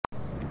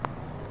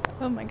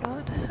Oh my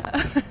god.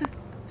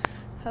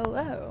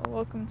 Hello,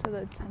 welcome to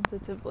the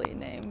tentatively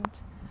named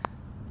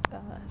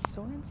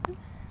Sorensen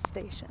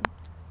Station.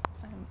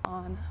 I'm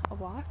on a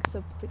walk,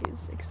 so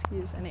please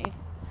excuse any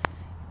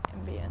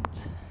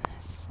ambient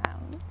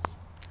sounds.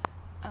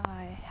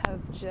 I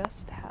have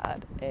just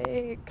had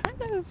a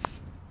kind of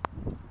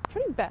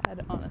pretty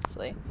bad,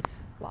 honestly,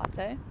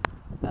 latte.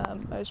 I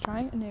was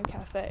trying a new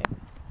cafe,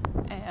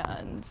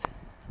 and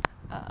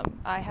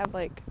I have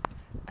like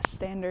a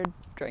standard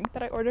drink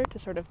that I ordered to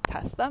sort of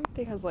test them,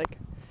 because like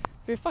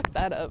if you fuck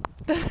that up,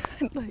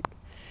 like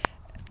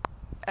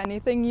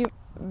anything you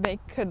make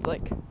could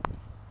like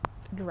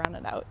drown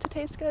it out to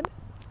taste good.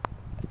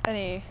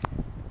 Any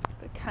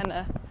kind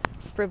of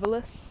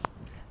frivolous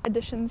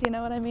additions, you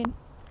know what I mean?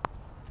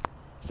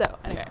 So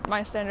anyway,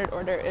 my standard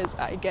order is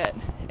I get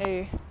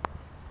a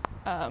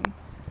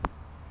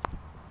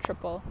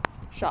triple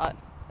shot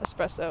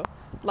espresso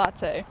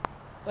latte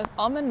with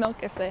almond milk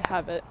if they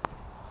have it.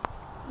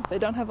 If they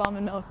don't have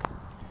almond milk,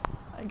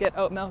 I get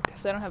oat milk.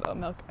 If they don't have oat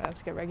milk, I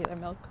just get regular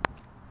milk.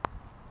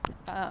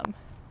 And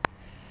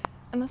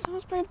this one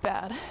was pretty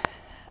bad.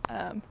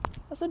 I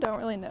also don't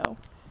really know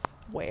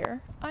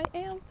where I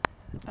am.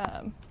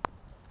 I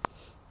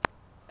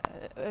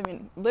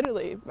mean,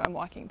 literally, I'm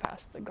walking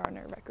past the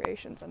Garner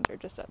Recreation Center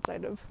just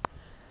outside of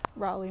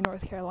Raleigh,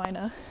 North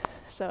Carolina.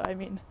 So, I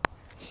mean,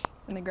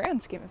 in the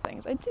grand scheme of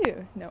things, I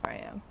do know where I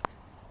am.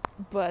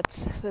 But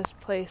this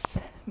place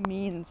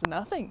means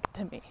nothing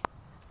to me.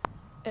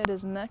 It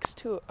is next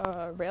to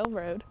a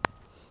railroad,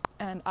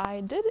 and I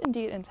did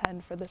indeed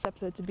intend for this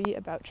episode to be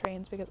about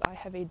trains because I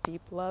have a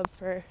deep love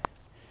for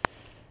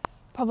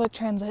public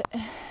transit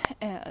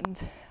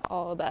and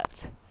all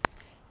that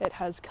it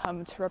has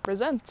come to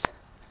represent,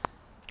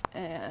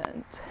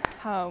 and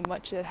how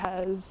much it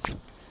has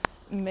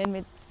made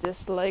me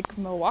dislike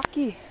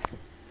Milwaukee.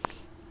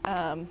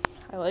 I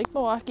like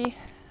Milwaukee,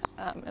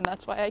 and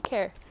that's why I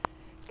care,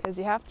 because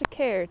you have to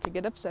care to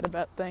get upset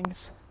about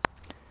things.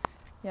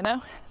 You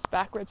know, as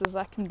backwards as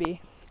that can be.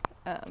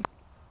 Yeah,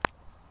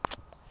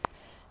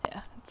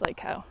 it's like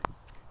how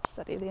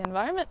study the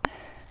environment,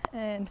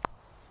 and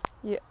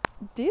do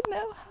you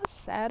know how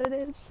sad it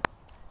is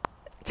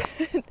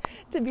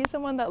to be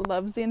someone that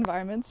loves the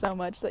environment so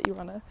much that you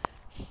want to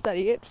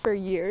study it for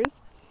years,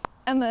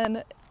 and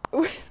then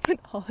when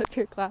all of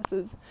your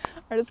classes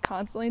are just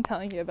constantly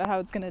telling you about how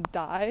it's gonna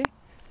die?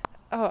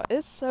 Oh,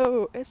 it's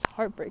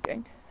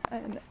heartbreaking,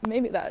 and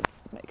maybe that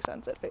makes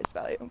sense at face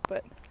value,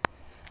 but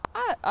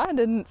I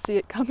didn't see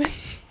it coming,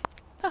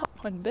 not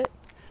one bit.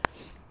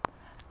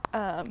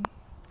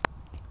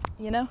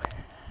 You know,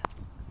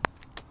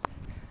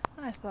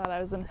 I thought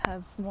I was going to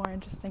have more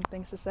interesting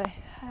things to say.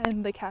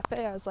 In the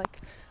cafe, I was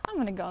like, I'm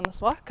going to go on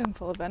this walk, I'm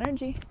full of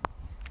energy.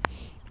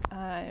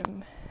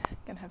 I'm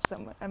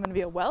going to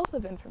be a wealth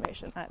of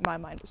information. My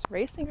mind is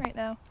racing right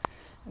now,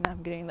 and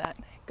I'm getting that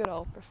good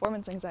old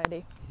performance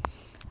anxiety.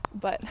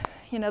 But,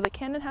 you know, the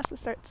canon has to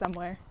start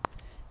somewhere,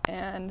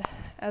 and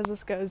as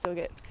this goes, you'll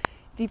get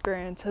deeper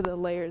into the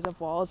layers of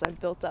walls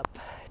I've built up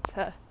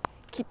to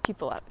keep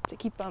people out, to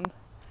keep them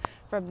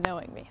from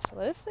knowing me, so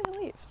that if they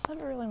leave, it's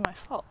never really my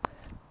fault.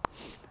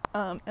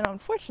 And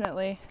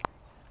unfortunately,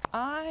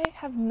 I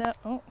have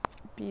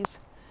bees.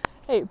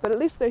 Hey, but at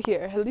least they're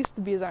here. At least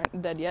the bees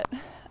aren't dead yet.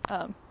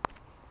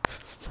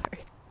 Sorry.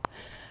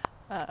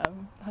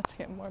 Let's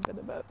get morbid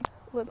about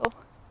little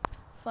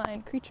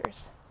flying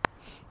creatures.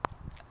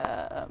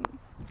 I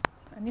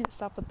need to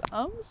stop with the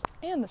ums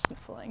and the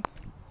sniffling.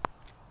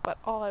 But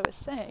all I was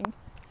saying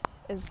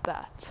is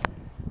that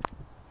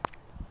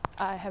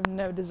I have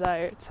no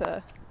desire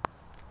to...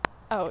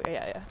 Oh,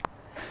 yeah.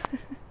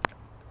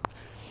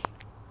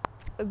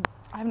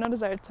 I have no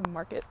desire to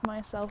market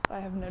myself.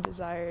 I have no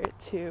desire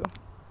to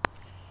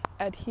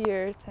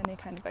adhere to any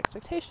kind of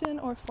expectation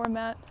or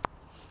format,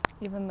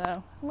 even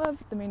though I love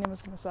the medium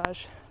as the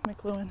massage,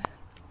 McLuhan,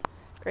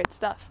 great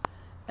stuff.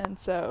 And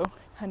so,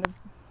 kind of,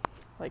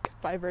 like,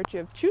 by virtue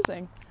of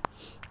choosing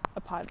a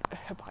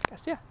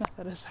podcast, yeah, no,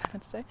 that is what I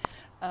meant to say,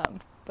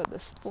 but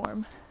this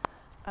form,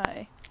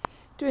 I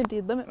do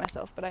indeed limit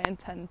myself, but I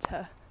intend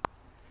to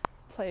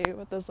play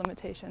with those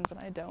limitations, and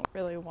I don't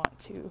really want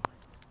to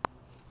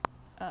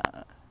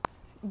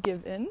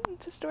give in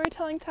to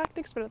storytelling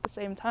tactics, but at the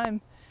same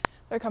time,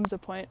 there comes a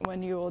point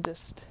when you will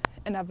just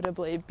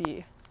inevitably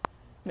be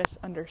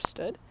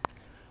misunderstood.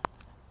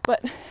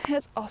 But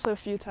it's also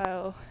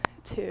futile,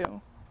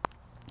 to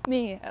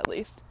me at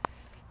least,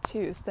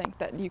 to think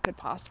that you could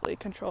possibly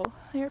control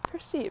your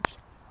perceived,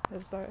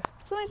 as the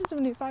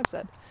 1975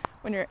 said,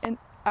 when you're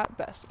at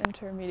best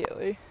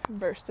intermediately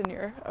versed in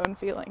your own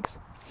feelings.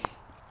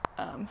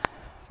 From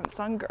the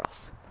song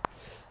Girls.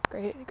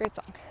 Great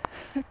song.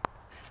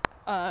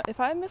 If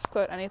I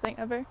misquote anything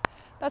ever,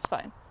 that's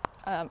fine.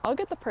 I'll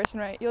get the person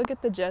right, you'll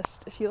get the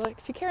gist. If you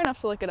care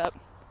enough to look it up,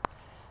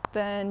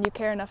 then you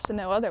care enough to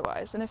know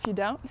otherwise. And if you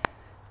don't,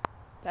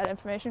 that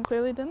information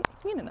clearly didn't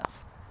mean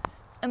enough.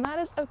 And that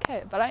is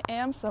okay, but I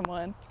am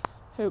someone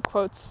who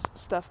quotes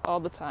stuff all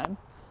the time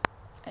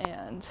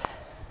and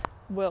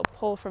will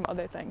pull from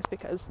other things,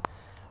 because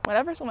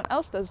whenever someone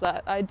else does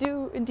that, I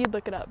do indeed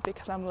look it up,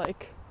 because I'm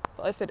like,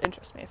 well, if it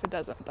interests me. If it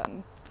doesn't,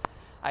 then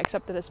I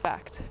accept it as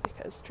fact,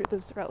 because truth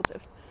is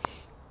relative.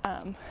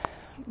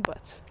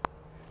 But,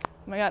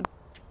 oh my god,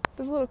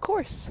 there's a little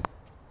course.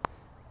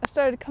 I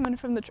started coming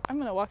from I'm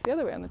going to walk the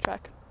other way on the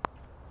track.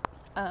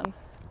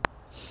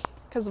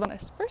 Because when I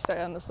first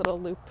started on this little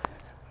loop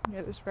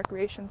near this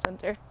recreation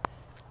center,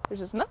 there's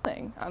just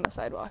nothing on the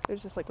sidewalk.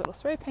 There's just like little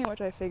spray paint,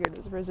 which I figured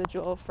was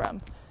residual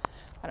from,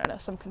 I don't know,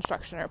 some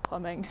construction or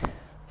plumbing,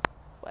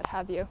 what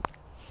have you.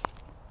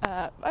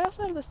 I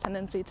also have this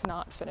tendency to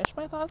not finish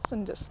my thoughts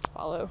and just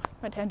follow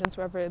my tangents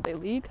wherever they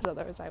lead, because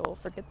otherwise I will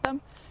forget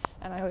them.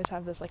 And I always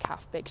have this like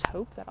half-baked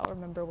hope that I'll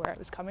remember where I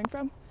was coming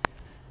from.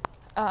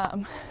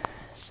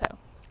 So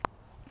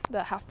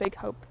the half-baked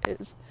hope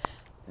is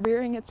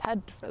rearing its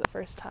head for the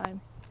first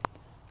time.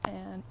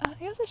 And I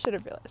guess I should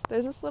have realized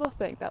there's this little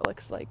thing that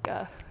looks like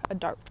a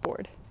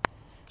dartboard.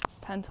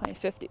 It's 10, 20,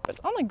 50, but it's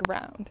on the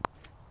ground.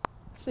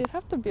 So you'd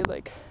have to be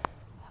like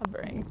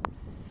hovering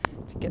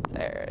to get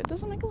there. It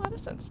doesn't make a lot of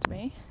sense to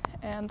me,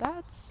 and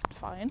that's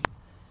fine.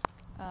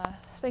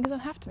 Things don't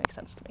have to make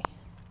sense to me.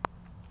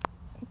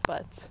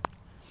 But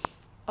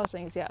all I was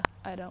saying is, yeah,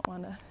 I don't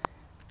want to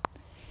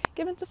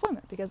give into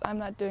format, because I'm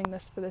not doing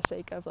this for the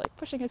sake of like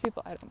pushing at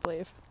people I don't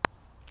believe.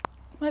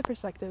 My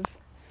perspective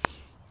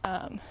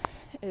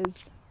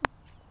is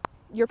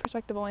your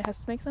perspective only has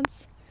to make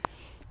sense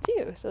to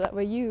you, so that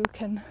way you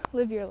can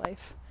live your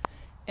life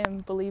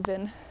and believe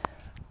in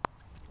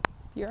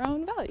your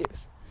own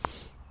values.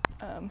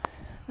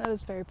 That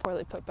was very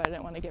poorly put, but I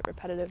didn't want to get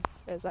repetitive,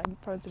 as I'm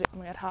prone to do. Oh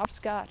my god,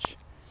 hopscotch.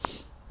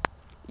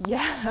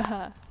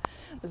 Yeah,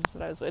 this is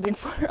what I was waiting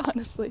for,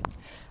 honestly.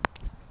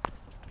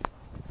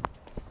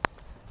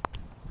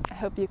 I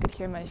hope you could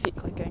hear my feet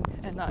clicking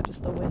and not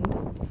just the wind.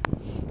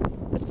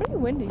 It's pretty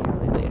windy here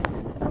lately.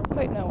 I don't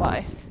quite know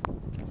why.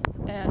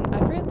 And I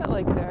forget that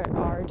like there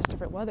are just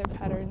different weather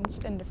patterns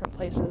in different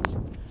places.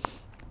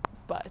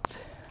 But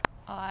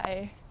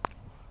I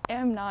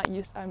am not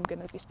used, I'm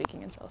going to be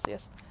speaking in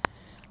Celsius.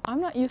 I'm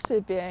not used to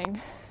it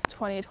being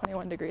 20,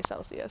 21 degrees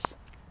Celsius.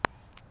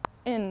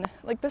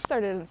 This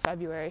started in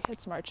February,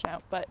 it's March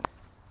now, but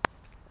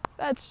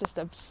that's just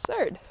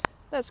absurd.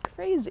 That's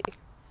crazy.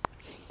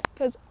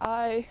 Because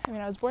I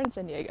was born in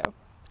San Diego,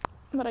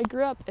 but I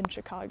grew up in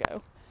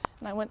Chicago,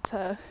 and I went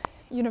to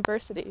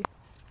university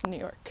in New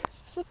York,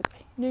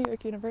 specifically, New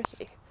York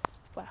University.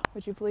 Wow,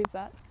 would you believe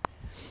that?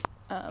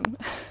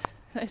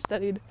 I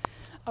studied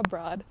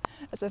abroad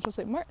at Central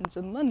St. Martin's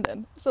in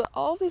London. So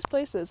all these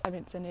places,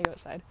 San Diego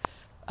aside,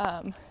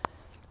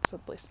 so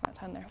at least my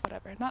time there,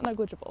 whatever, not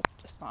negligible,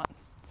 just not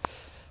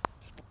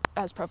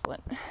as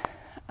prevalent.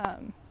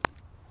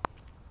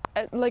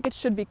 It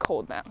should be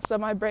cold now. So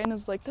my brain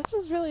is like, this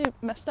is really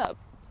messed up,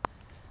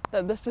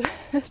 that this is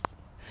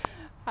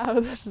how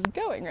this is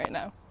going right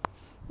now.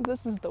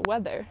 This is the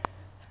weather.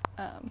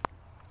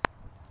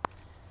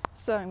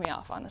 Throwing me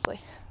off,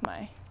 honestly.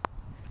 My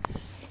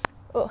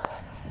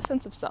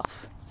sense of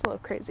self. It's a little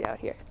crazy out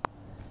here.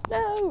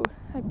 No!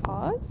 I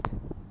paused.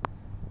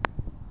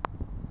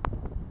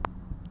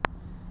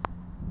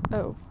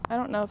 Oh, I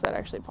don't know if that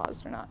actually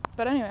paused or not.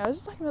 But anyway, I was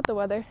just talking about the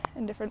weather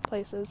in different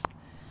places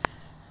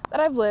that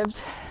I've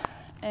lived,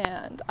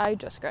 and I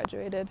just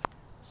graduated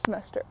a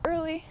semester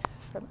early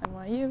from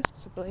NYU,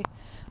 specifically.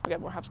 We got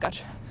more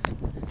hopscotch.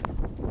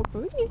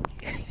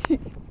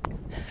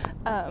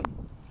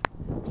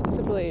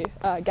 Specifically,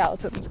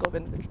 Gallatin School of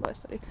Individualized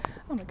Study.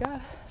 Oh my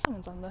god,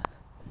 someone's on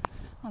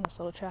this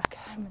little track.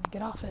 I'm gonna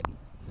get off it.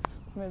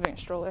 I'm moving a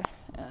stroller,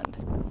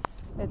 and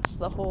it's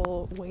the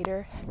whole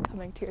waiter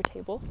coming to your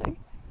table thing.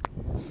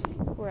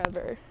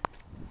 Wherever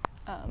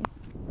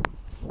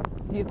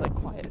you have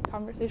quiet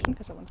conversation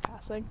because someone's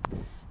passing,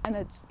 and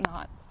it's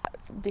not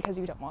because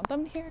you don't want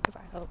them to hear, because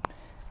I don't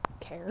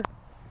care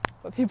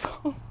what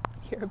people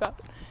hear about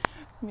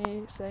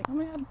me saying, oh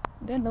my god,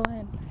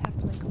 dandelion, I have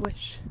to make a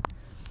wish.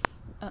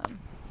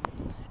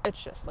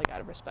 It's just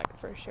out of respect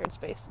for shared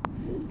space,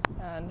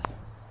 and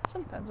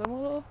sometimes I'm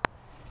a little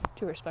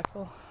too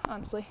respectful,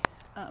 honestly.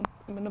 I'm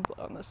gonna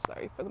blow on this,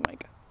 sorry for the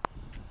mic.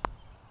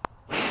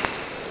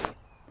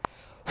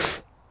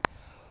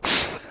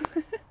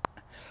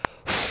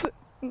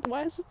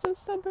 Why is it so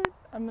stubborn?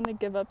 I'm gonna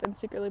give up and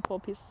secretly pull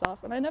pieces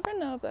off, and I never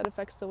know if that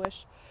affects the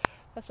wish.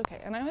 That's okay.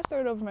 And I always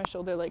throw it over my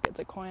shoulder like it's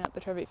a coin at the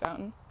Trevi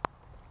Fountain.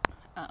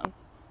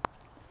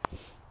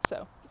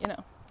 So,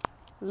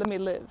 let me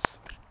live.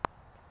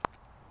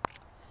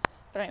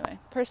 But anyway,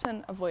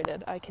 person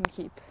avoided. I can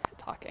keep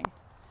talking.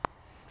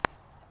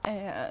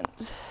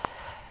 And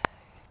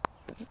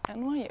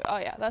NYU. Oh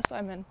yeah, that's why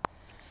I'm in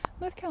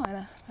North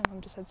Carolina. My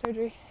mom just had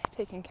surgery,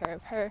 taking care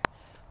of her,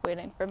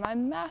 waiting for my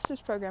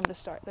master's program to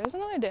start. There's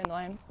another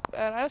dandelion,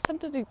 and I was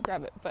tempted to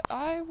grab it, but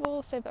I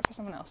will save that for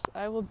someone else.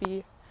 I will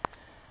be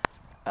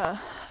a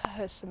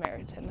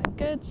Samaritan, a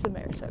good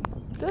Samaritan.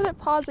 Did it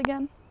pause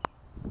again?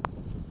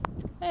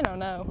 I don't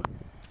know.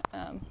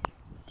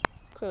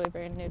 Clearly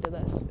very new to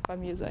this. If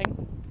I'm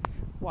using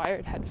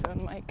wired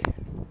headphone mic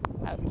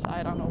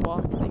outside on a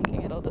walk,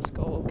 thinking it'll just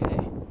go okay.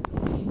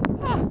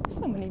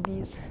 So many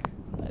bees.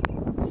 But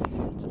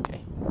It's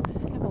okay.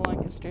 I have a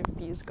long history of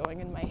bees going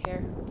in my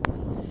hair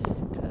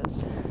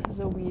because as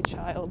a wee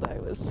child I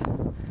was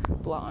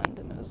blonde,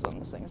 and it was one of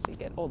those things, you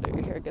get older,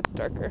 your hair gets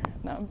darker.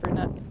 Now I'm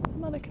brunette. My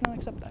mother cannot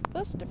accept that, but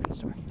that's a different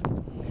story.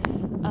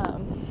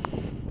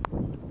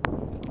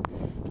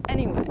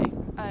 Anyway,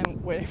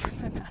 I'm waiting for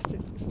my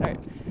master's to start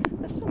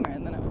this summer,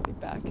 and then I will be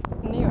back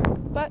in New York.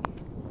 But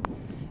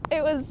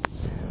it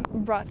was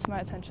brought to my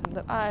attention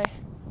that I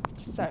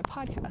should start a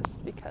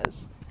podcast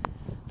because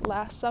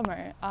last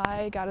summer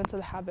I got into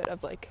the habit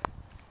of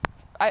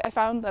I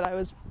found that it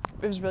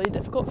was really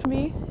difficult for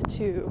me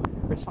to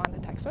respond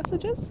to text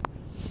messages,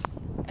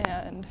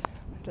 and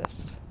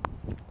just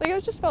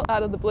it just felt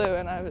out of the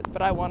blue,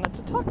 but I wanted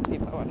to talk to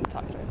people. I wanted to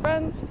talk to my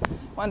friends,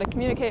 wanted to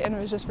communicate, and it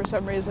was just for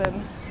some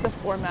reason the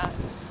format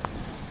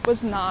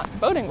was not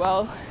boding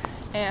well,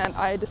 and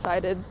I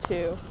decided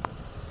to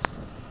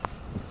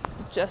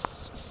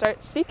just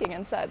start speaking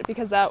instead,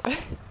 because it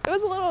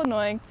was a little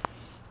annoying,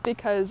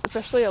 because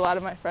especially a lot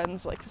of my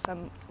friends like to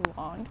send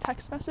long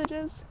text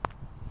messages,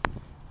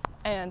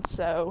 and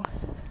so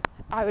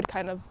I would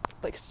kind of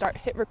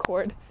hit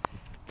record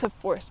to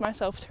force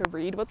myself to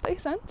read what they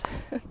sent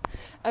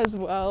as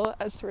well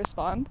as to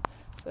respond.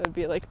 So it would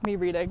be me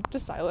reading,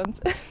 just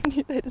silence.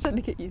 They just had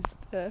to get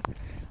used to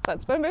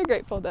silence. But I'm very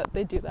grateful that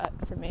they do that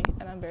for me,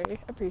 and I'm very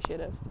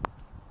appreciative.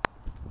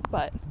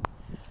 But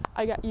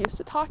I got used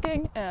to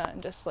talking,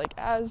 and just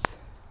as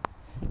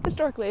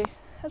historically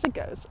as it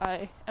goes,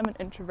 I am an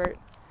introvert.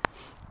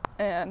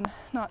 And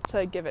not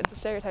to give in to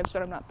stereotypes,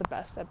 but I'm not the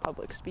best at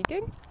public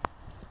speaking,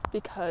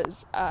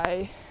 because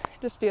I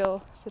just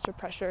feel such a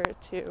pressure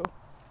to,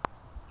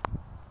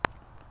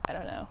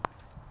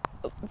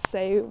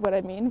 say what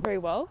I mean very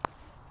well,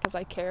 because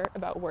I care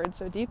about words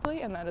so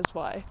deeply, and that is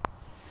why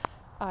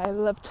I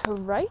love to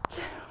write.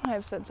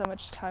 I've spent so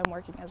much time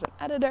working as an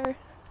editor,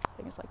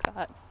 things like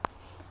that.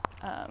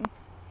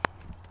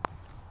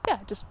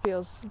 It just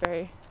feels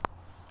very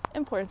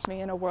important to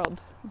me in a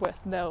world with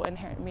no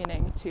inherent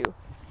meaning to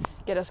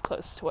get as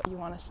close to what you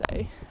want to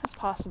say as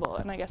possible.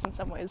 And I guess in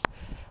some ways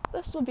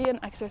this will be an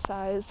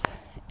exercise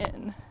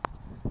in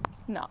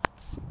not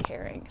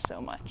caring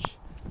so much,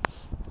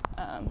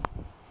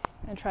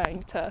 and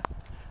trying to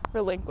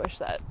relinquish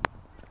that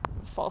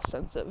false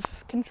sense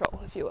of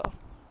control, if you will.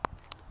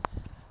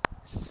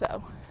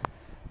 So,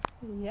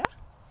 yeah.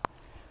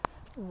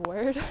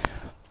 Word.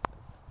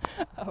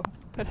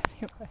 But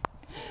anyway,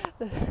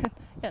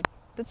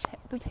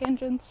 the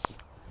tangents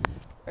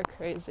are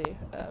crazy.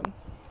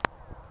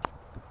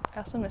 I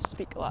also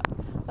misspeak a lot.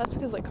 That's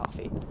because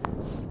coffee.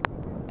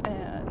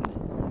 And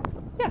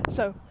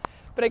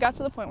but I got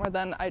to the point where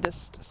then I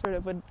just sort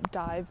of would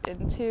dive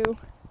into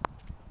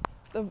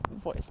the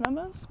voice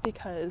memos,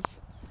 because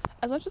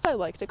as much as I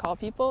like to call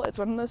people, it's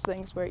one of those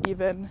things where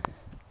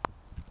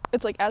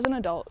it's as an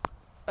adult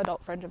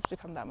friendships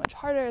become that much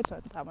harder. It's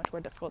that much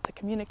more difficult to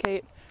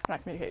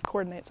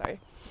coordinate, sorry.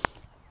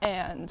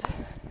 And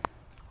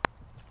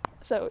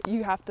so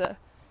you have to,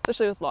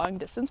 especially with long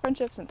distance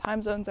friendships and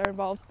time zones are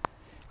involved,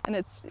 and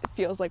it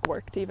feels like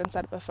work to even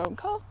set up a phone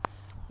call,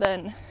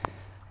 then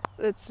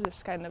it's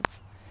just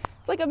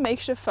it's like a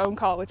makeshift phone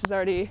call, which is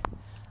already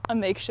a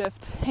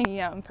makeshift hanging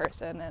out in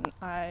person, and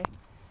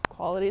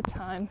quality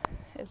time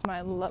is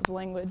my love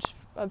language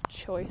of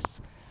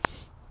choice.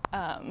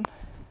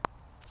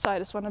 So I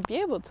just want to be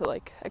able to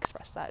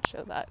express that,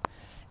 show that,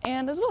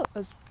 and as well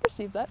as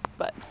perceive that,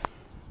 but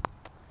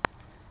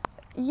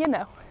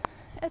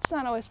it's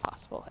not always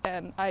possible,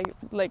 and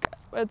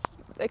it's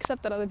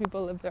accept that other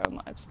people live their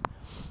own lives.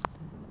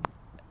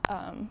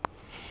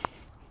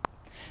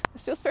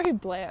 This feels very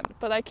bland,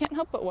 but I can't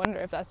help but wonder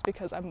if that's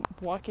because I'm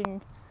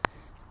walking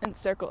in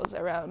circles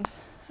around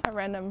a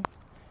random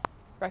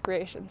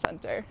recreation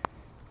center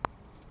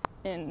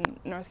in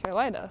North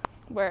Carolina,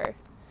 where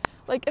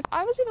if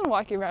I was even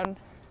walking around,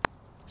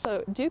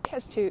 so Duke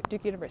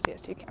University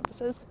has two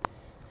campuses,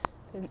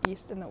 an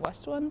east and a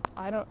west one.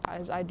 I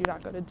do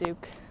not go to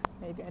Duke,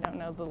 maybe I don't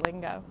know the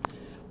lingo,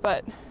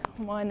 but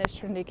one is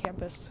Trinity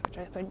campus, which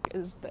I think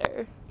is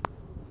their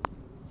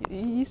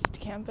east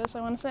campus,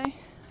 I want to say.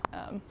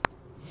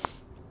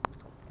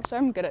 So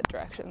I'm good at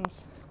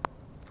directions.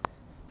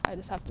 I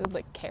just have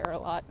to care a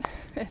lot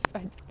if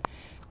I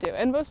do.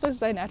 And most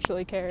places I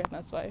naturally care, and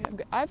that's why I'm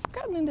good. I've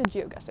gotten into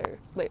GeoGuessr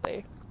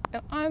lately,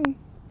 and I'm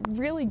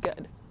really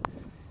good.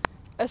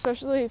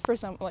 Especially for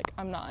some,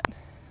 I'm not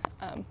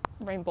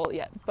Rainbow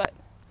yet, but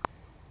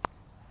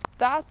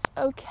that's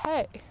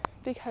okay,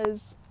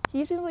 because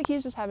he seems like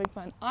he's just having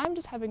fun. I'm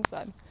just having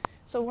fun.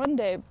 So one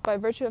day, by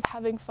virtue of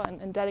having fun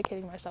and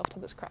dedicating myself to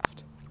this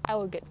craft, I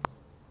will get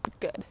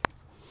good.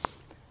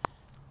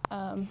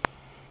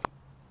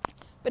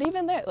 But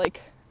even there,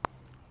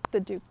 the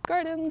Duke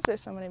Gardens,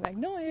 there's so many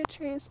magnolia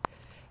trees.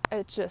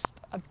 It's just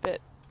a bit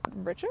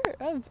richer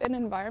of an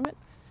environment.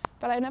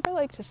 But I never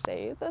like to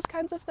say those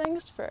kinds of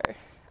things for,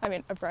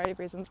 a variety of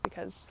reasons,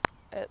 because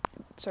it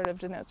sort of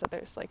denotes that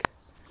there's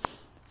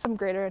some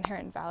greater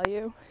inherent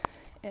value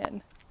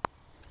in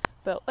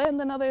built land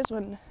than others,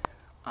 when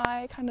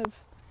I kind of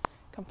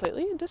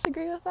completely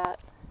disagree with that.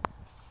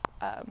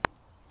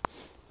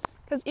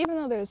 Because even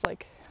though there's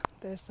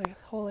the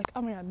whole like,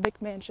 oh my god,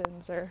 big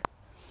mansions or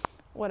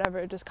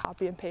whatever, just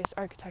copy and paste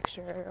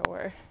architecture,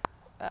 or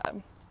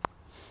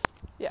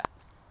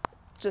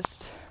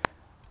just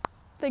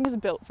things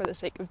built for the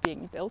sake of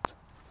being built,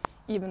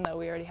 even though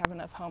we already have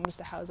enough homes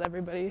to house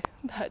everybody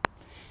that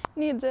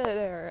needs it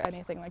or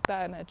anything like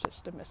that, and it's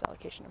just a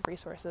misallocation of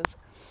resources.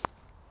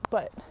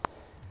 But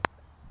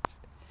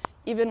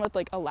even with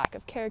like a lack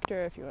of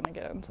character, if you want to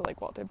get into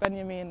like Walter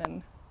Benjamin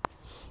and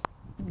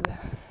the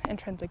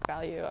intrinsic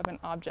value of an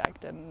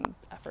object and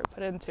effort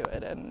put into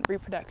it and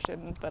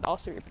reproduction, but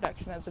also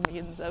reproduction as a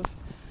means of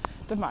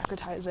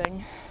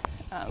democratizing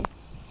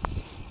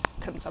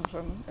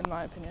consumption, in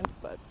my opinion,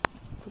 but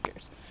who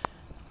cares?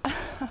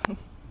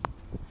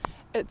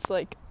 It's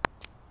like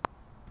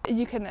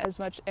you can as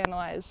much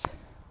analyze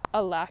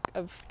a lack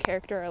of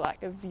character, a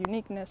lack of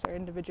uniqueness or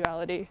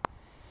individuality,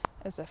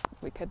 as if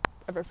we could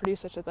ever produce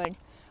such a thing,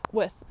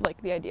 with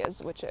like the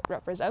ideas which it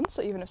represents.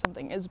 So even if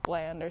something is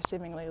bland or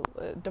seemingly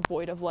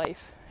devoid of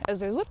life, as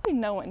there's literally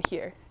no one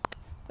here.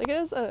 Like, it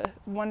is a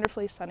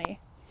wonderfully sunny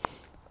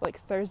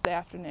like Thursday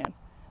afternoon.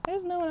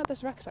 There's no one at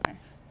this rec center.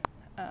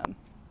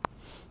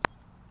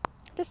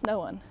 Just no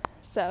one.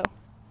 So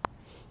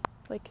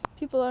like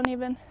people don't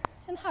even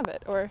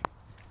inhabit or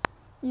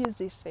use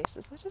these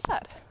spaces, which is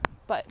sad.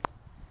 But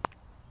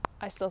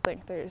I still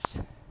think there's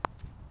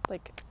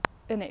like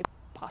innate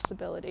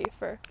possibility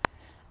for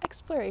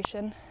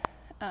exploration.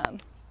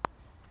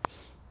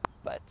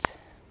 But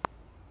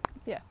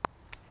yeah,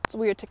 it's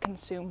weird to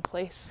consume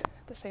place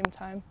at the same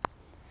time.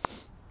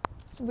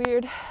 It's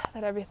weird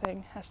that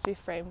everything has to be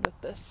framed with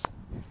this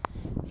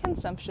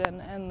consumption,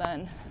 and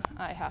then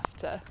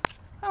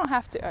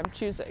I'm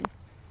choosing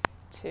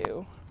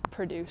to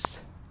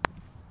produce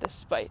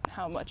despite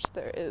how much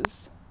there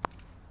is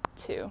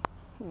to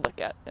look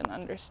at and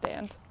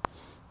understand,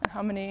 and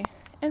how many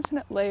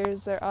infinite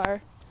layers there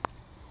are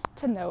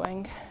to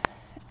knowing,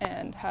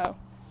 and how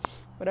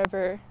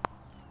whatever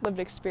lived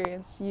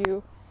experience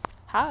you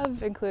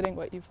have, including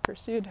what you've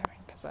pursued,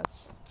 because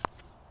that's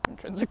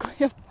intrinsically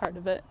a part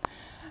of it,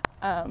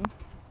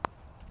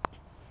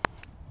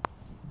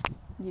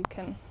 you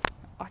can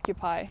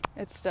occupy.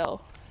 It's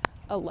still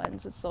a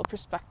lens, it's still a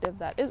perspective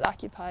that is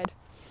occupied.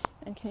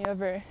 And can you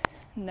ever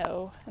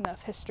know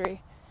enough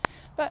history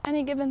about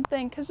any given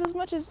thing? Because as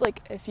much as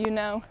like if you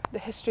know the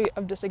history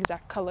of this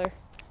exact color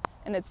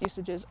and its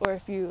usages, or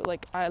if you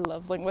like, I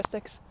love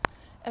linguistics,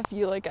 if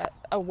you look at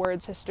a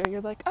word's history,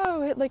 you're like,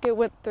 oh, it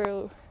went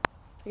through,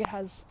 like, it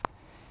has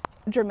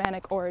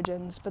Germanic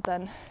origins, but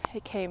then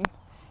it came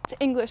to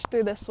English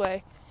through this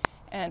way.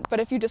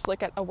 But if you just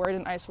look at a word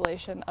in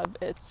isolation of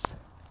its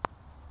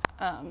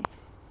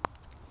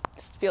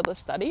field of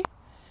study,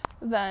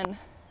 then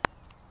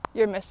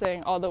you're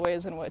missing all the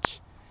ways in which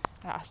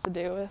it has to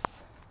do with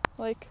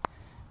like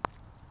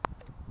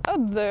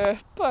other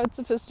parts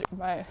of history.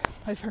 My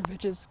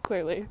verbiage is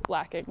clearly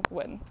lacking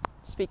when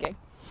speaking.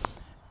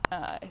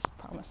 I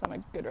promise I'm a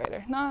good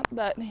writer. Not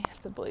that you have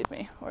to believe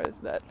me, or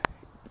that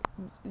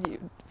you,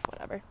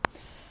 whatever.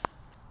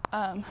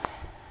 I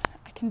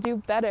can do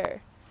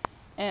better,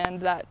 and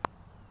that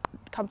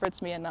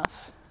comforts me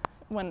enough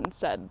when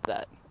said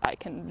that I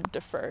can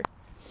defer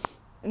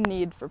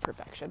need for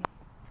perfection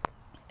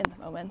in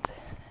the moment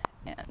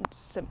and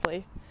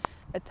simply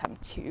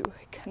attempt to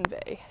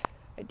convey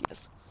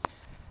ideas.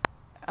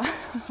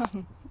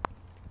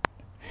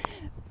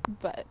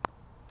 But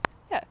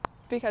yeah,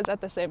 because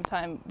at the same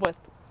time with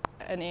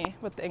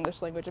the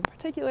English language in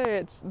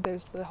particular,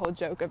 there's the whole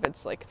joke of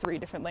it's like 3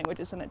 different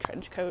languages in a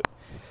trench coat,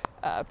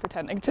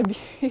 pretending to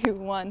be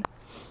one.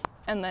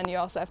 And then you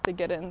also have to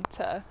get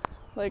into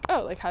like,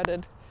 oh, like how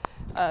did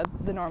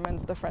the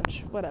Normans, the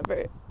French,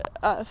 whatever,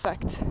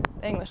 affect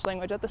the English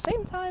language at the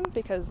same time,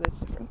 because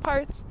there's different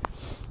parts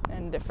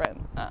and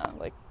different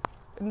like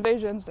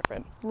invasions,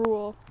 different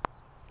rule,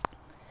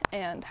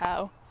 and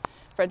how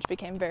French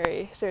became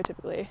very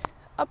stereotypically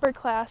upper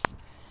class,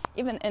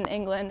 even in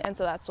England, and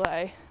so that's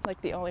why like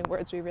the only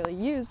words we really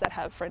use that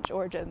have French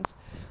origins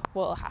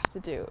will have to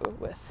do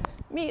with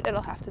meat,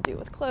 it'll have to do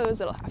with clothes,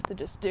 it'll have to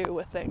just do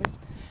with things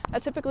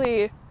that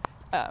typically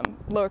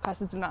lower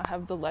classes do not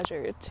have the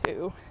leisure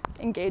to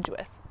engage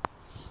with.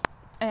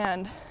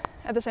 And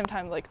at the same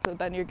time, like, so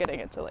then you're getting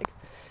into like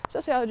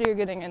sociology, you're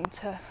getting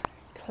into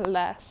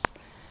class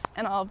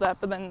and all of that,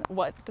 but then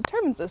what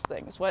determines those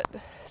things? What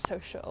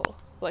social,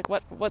 like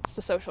what's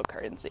the social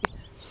currency?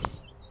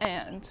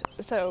 And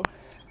so,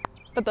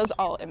 but those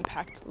all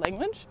impact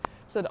language.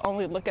 So to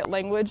only look at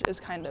language is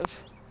kind of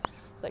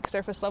like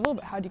surface level,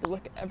 but how do you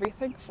look at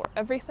everything for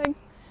everything?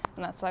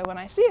 And that's why when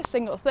I see a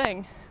single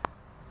thing,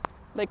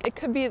 like it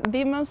could be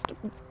the most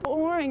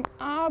boring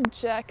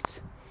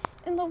object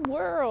in the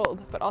world,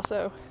 but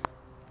also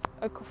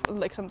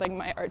like something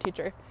my art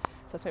teacher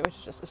says to me, which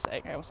is just a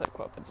saying. I almost said a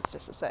quote, but it's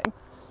just a saying.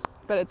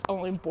 But it's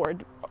only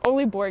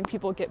boring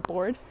people get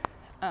bored.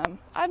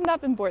 I've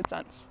not been bored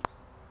since.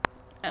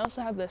 I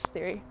also have this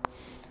theory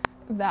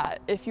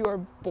that if you are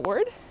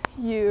bored,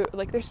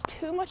 there's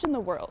too much in the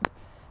world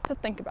to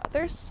think about.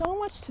 There's so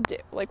much to do.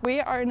 Like,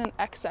 we are in an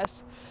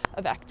excess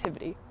of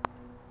activity.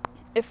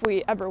 if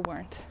we ever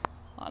weren't,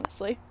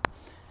 honestly,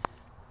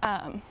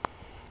 that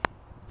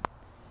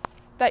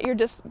you're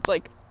just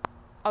like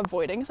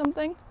avoiding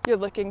something. You're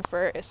looking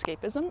for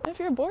escapism if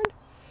you're bored.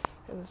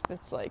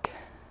 It's like,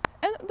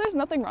 and there's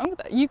nothing wrong with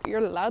that.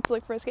 You're allowed to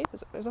look for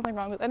escapism. There's nothing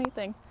wrong with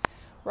anything.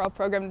 We're all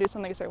programmed to do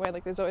something a certain way.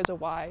 Like, there's always a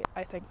why.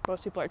 I think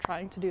most people are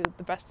trying to do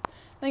the best.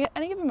 I think at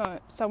any given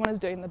moment, someone is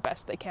doing the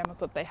best they can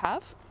with what they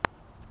have.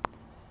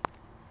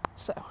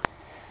 So,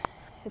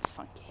 it's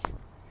funky.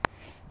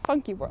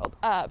 Funky world.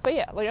 But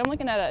yeah, like, I'm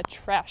looking at a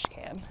trash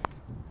can.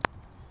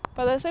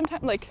 But at the same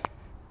time, like,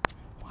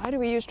 why do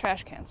we use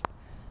trash cans?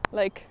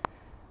 Like,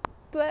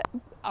 that,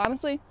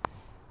 honestly,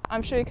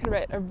 I'm sure you could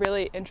write a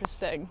really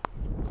interesting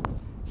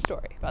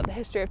story about the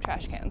history of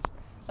trash cans.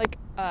 Like,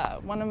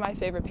 one of my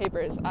favorite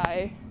papers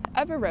I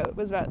ever wrote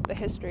was about the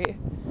history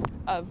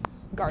of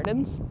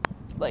gardens,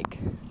 like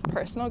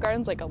personal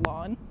gardens, like a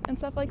lawn and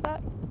stuff like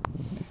that.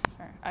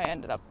 I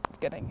ended up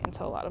getting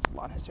into a lot of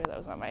lawn history. That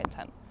was not my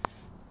intent.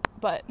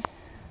 But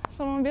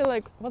someone would be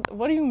like,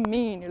 what do you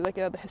mean you're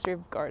looking at the history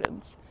of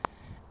gardens?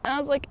 And I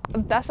was like,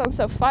 that sounds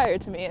so fire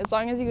to me. As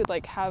long as you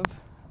like have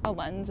a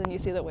lens and you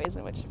see the ways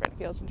in which different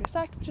fields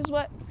intersect, which is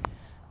what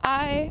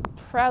I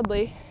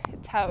proudly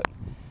tout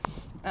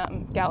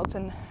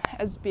Gallatin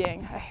as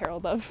being a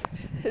herald of,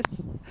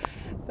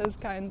 those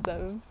kinds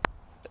of,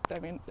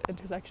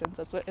 intersections.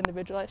 That's what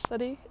individualized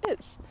study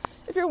is.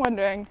 If you're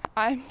wondering,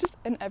 I'm just,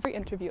 in every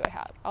interview I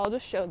have, I'll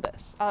just show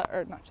this,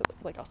 or not show,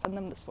 like, I'll send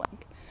them this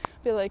link.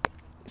 Be like,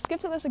 skip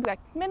to this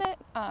exact minute,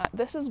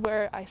 this is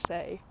where I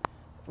say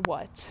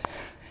what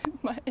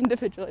my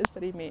individualized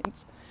study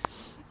means.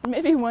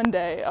 Maybe one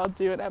day I'll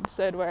do an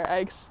episode where I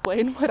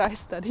explain what I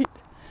studied,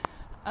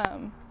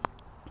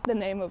 the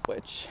name of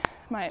which,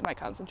 my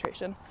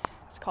concentration,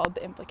 is called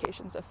The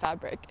Implications of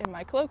Fabric in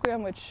my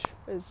colloquium, which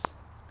is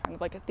kind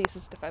of like a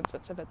thesis defense, but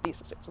instead of a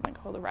thesis, or something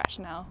called a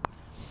rationale,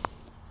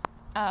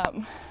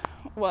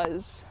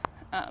 was,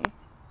 oh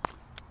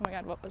my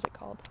god, what was it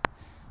called?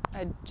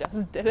 I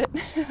just did it.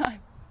 I'm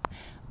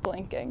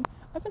blanking.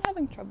 I've been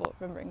having trouble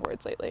remembering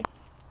words lately.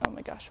 Oh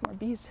my gosh, more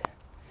bees.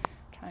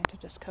 Trying to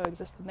just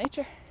coexist with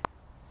nature.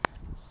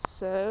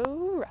 So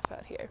rough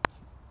out here.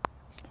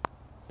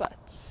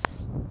 But,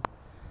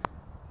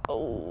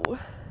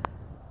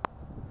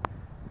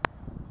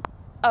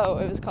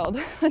 it was called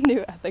The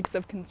New Ethics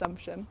of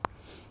Consumption.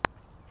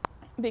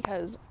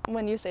 Because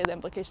when you say the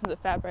implications of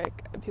fabric,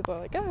 people are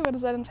like, oh, what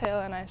does that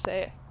entail? And I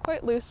say,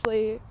 quite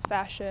loosely,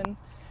 fashion,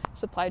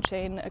 supply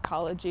chain,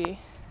 ecology,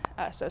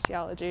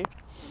 sociology.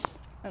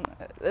 And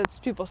it's,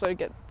 people sort of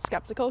get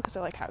skeptical because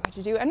they're like, how could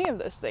you do any of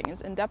those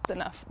things in depth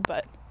enough?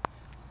 But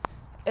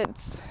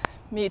it's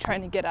me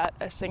trying to get at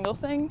a single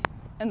thing,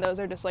 and those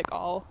are just like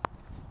all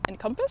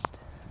encompassed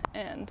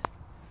or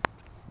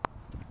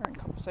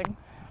encompassing,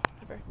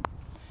 whatever.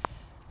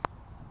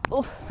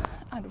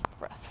 Out of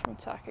breath from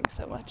talking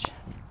so much.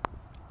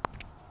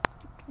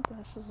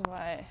 This is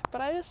why,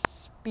 but I just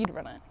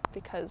speedrun it,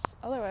 because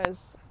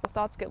otherwise the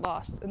thoughts get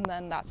lost, and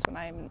then that's when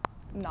I'm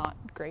not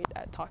great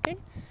at talking,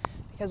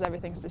 because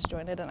everything's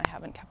disjointed and I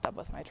haven't kept up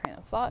with my train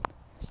of thought.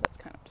 So it's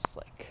kind of just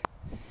like,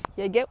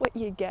 you get what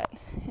you get,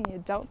 and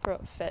you don't throw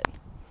a fit.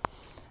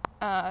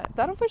 That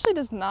unfortunately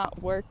does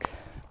not work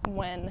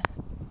when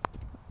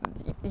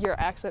your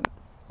accent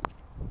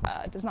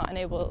does not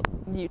enable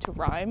you to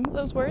rhyme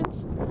those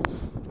words.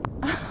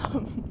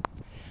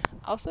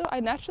 Also, I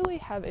naturally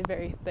have a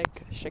very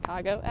thick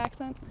Chicago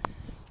accent,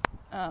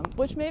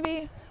 which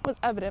maybe was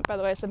evident by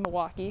the way I said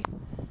Milwaukee,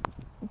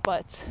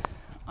 but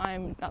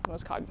I'm not the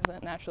most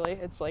cognizant naturally.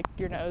 It's like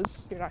your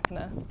nose. You're not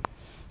going to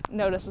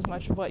notice as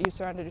much of what you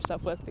surrounded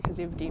yourself with because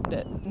you've deemed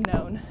it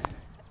known,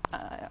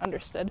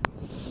 understood.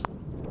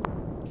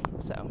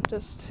 So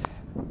just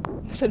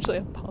essentially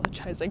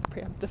apologizing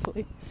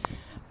preemptively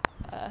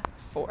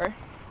for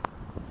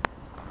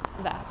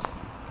that,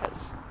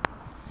 because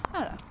I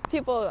don't know,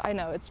 people, I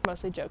know it's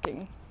mostly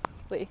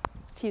jokingly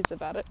tease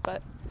about it,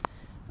 but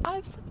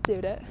I've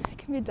subdued it. It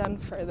can be done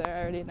further.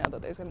 I already know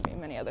that there's going to be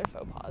many other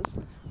faux pas,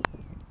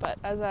 but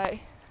as I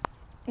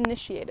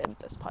initiated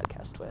this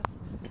podcast with,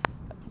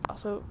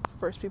 also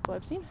first people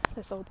I've seen,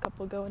 this old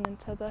couple going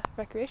into the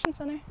recreation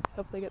center,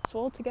 hopefully get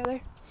swole together.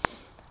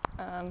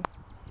 I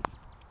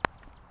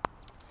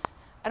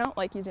don't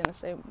like using the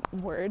same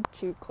word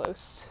too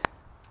close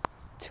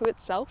to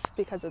itself,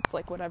 because it's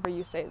like whenever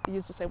you say,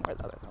 use the same word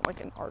other than like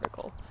an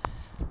article.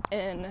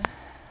 In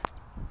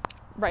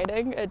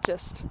writing, it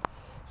just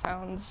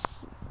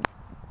sounds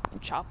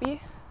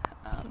choppy.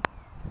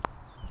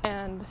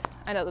 And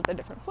I know that they're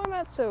different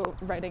formats, so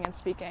writing and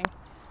speaking,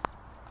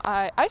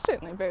 I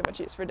certainly very much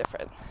use for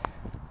different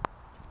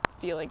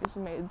feelings,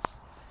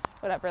 moods,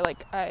 whatever.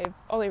 Like, I've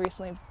only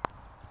recently,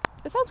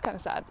 it sounds kind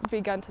of sad,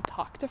 begun to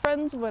talk to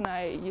friends when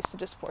I used to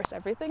just force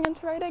everything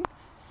into writing.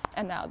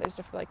 And now there's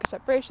different, like,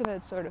 separation, and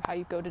it's sort of how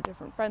you go to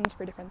different friends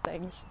for different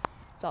things.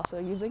 It's also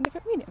using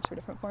different mediums for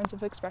different forms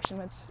of expression,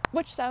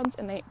 which sounds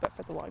innate, but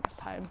for the longest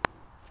time,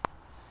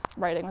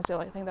 writing was the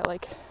only thing that,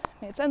 like,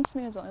 made sense to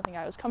me, was the only thing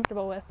I was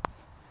comfortable with.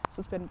 So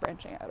it's been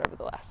branching out over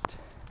the last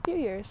few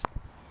years.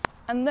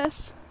 And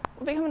this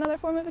become another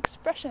form of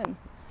expression,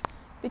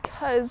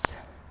 because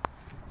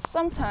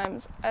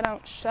sometimes I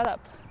don't shut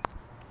up.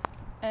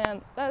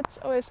 And that's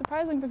always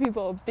surprising for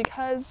people,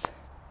 because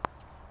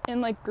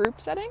in like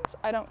group settings,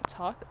 I don't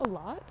talk a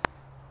lot.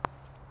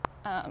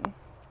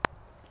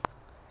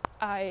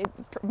 I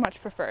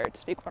much prefer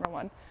to speak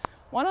one-on-one.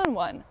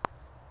 One-on-one,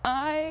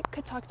 I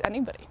could talk to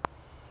anybody.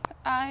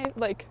 I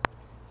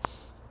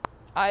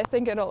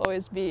think it'll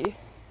always be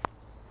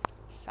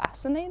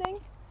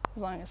fascinating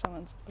as long as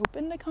someone's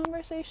open to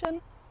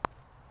conversation.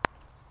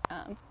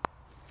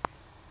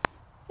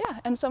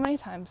 And so many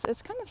times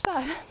it's kind of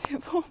sad.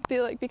 People be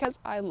like, because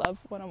I love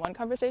one-on-one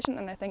conversation,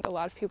 and I think a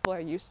lot of people are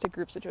used to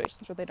group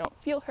situations where they don't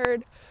feel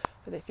heard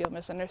or they feel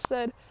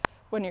misunderstood,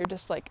 when you're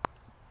just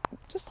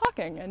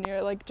talking and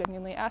you're like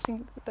genuinely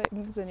asking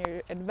things and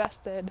you're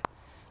invested,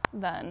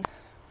 then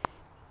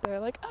they're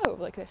like, oh,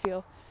 like they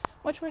feel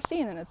much more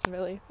seen, and it's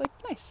really like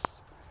nice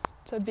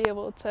to be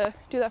able to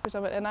do that for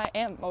someone. And I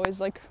am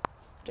always like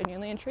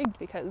genuinely intrigued,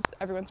 because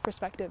everyone's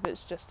perspective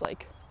is just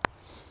like,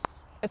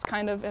 it's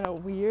kind of in a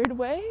weird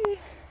way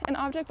an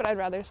object, but I'd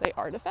rather say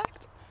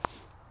artifact.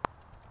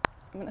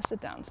 I'm gonna sit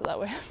down so that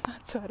way I'm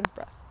not so out of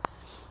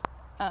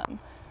breath.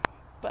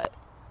 But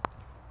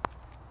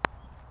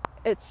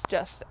it's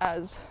just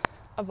as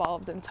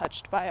evolved and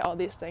touched by all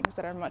these things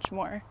that are much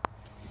more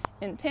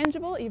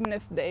intangible, even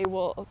if they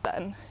will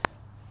then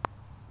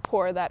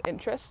pour that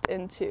interest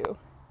into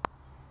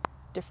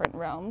different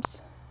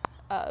realms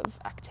of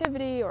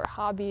activity or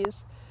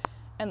hobbies,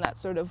 and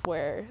that's sort of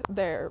where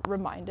they're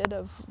reminded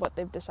of what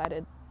they've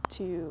decided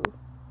to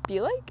be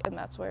like, and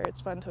that's where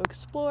it's fun to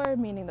explore,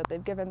 meaning that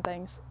they've given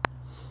things.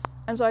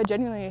 And so I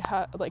genuinely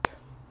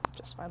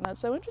just find that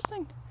so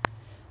interesting.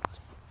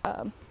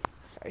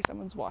 Sorry,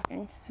 someone's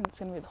walking, and it's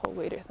gonna be the whole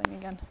waiter thing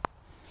again.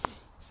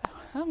 So,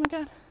 oh my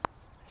god,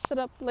 I sit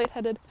up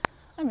lightheaded.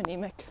 I'm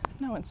anemic.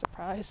 No one's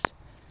surprised.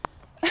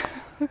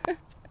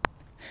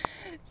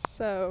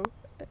 So,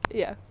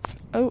 yeah.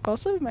 Oh,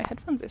 also my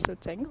headphones are so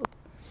tangled.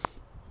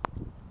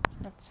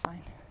 That's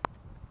fine.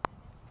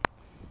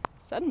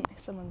 Suddenly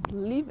someone's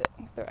leaving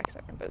the rec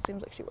center, but it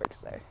seems like she works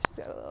there. She's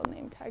got a little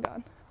name tag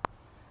on.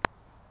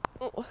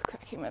 Oh,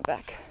 cracking my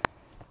back.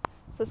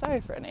 So sorry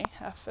for any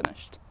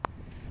half-finished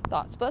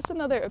thoughts, but that's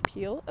another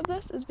appeal of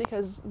this, is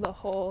because the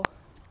whole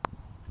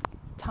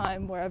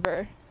time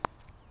wherever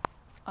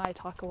I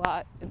talk a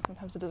lot, and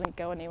sometimes it doesn't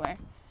go anywhere,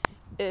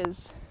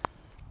 is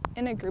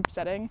in a group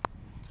setting.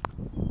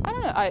 I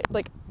don't know,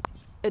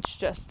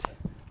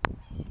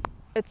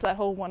 it's that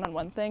whole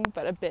one-on-one thing,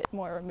 but a bit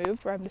more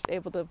removed, where I'm just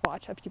able to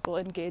watch how people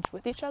engage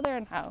with each other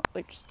and how,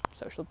 like, just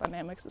social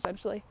dynamics,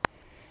 essentially.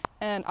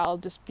 And I'll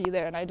just be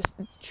there, and I just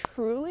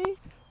truly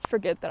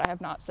forget that I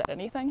have not said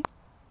anything.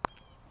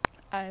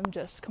 I'm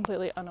just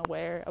completely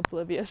unaware,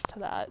 oblivious to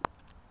that,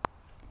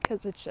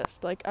 because it's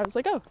just, like, I was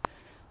like, oh,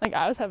 like,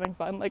 I was having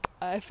fun. Like,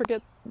 I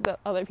forget that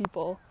other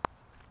people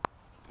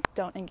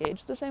don't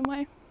engage the same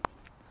way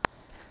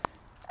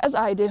as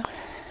I do,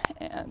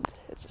 and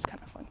it's just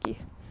kind of funky.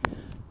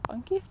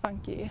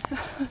 Funky.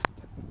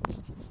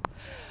 Jeez.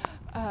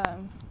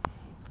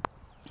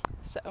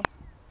 So,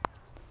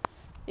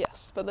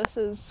 yes, but this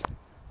is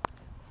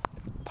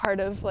part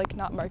of, like,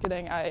 not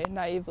marketing. I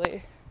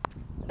naively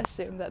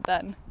assume that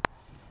then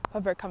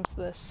whoever comes to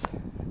this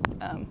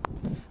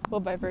will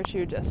by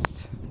virtue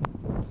just,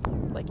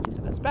 like, use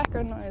it as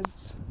background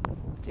noise,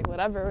 do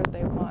whatever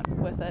they want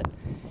with it,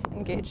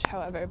 engage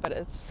however, but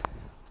it's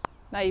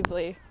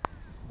naively,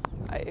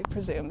 I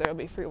presume there will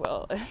be free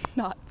will and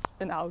not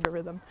an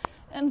algorithm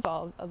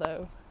involved,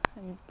 although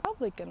I'm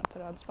probably going to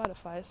put it on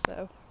Spotify,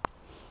 so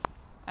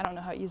I don't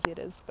know how easy it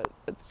is, but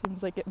it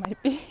seems like it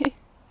might be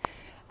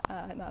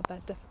not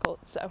that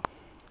difficult. So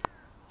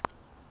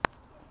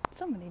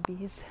many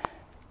bees.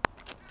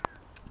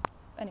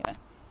 Anyway,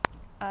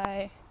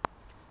 I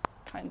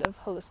kind of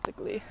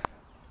holistically,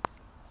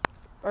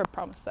 or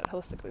promise that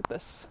holistically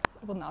this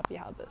will not be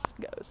how this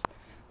goes.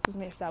 This is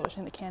me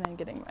establishing the canon,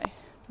 getting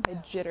my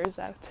jitters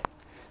out.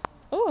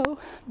 Oh,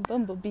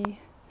 bumblebee.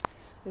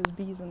 There's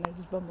bees and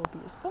there's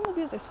bumblebees.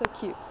 Bumblebees are so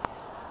cute.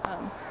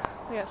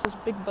 They got such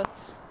big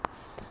butts,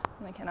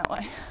 and I cannot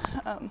lie.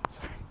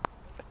 Sorry.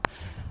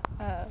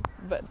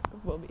 But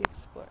we'll be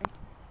exploring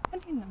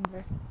any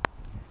number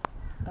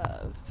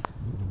of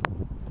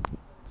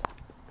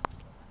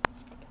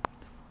topics.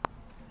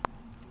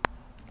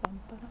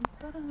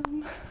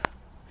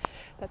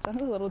 That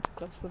sounded a little too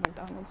close to the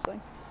McDonald's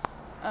thing.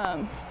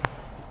 I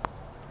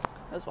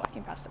was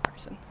walking past a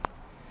person.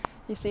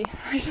 You see,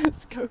 I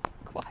just go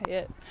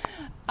quiet.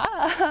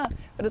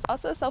 But it's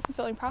also a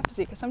self-fulfilling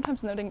prophecy, because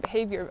sometimes noting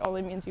behavior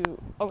only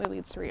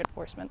leads to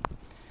reinforcement.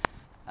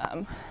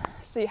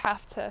 So you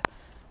have to,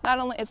 not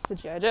only it's the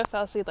JoJo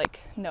fallacy, like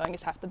knowing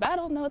is half the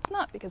battle. No, it's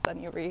not, because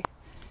then you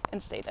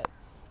reinstate it.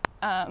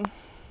 You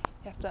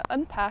have to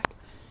unpack,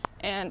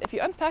 and if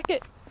you unpack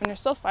it and you're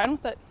still fine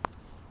with it,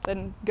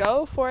 then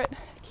go for it.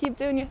 Keep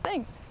doing your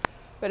thing.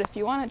 But if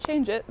you want to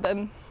change it,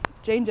 then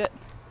change it.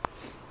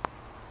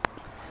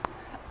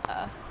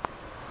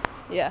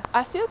 Yeah,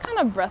 I feel kind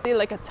of breathy,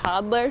 like a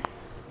toddler,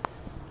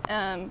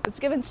 It's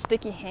given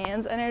sticky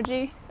hands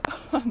energy.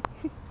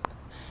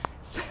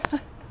 So,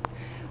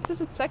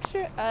 just its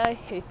texture, I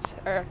hate,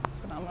 or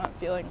I'm not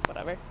feeling,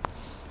 whatever.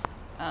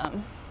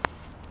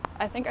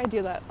 I think I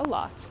do that a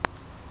lot.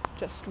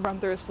 Just run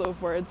through a slew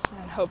of words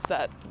and hope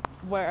that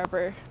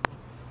wherever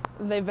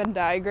they Venn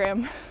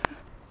diagram,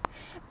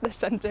 the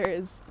center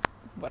is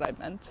what I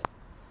meant.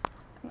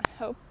 And I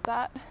hope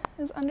that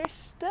is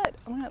understood.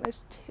 Oh my god,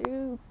 there's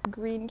 2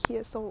 green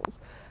Kia Souls.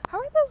 How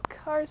are those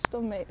cars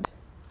still made?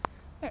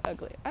 They're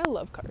ugly. I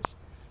love cars.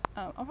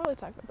 I'll probably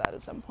talk about that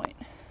at some point.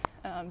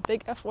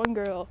 Big F1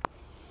 girl,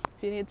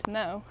 if you need to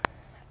know.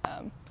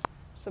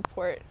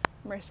 Support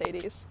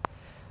Mercedes.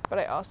 But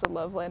I also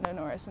love Lando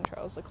Norris and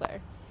Charles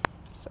Leclerc.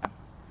 So,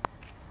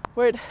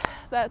 word,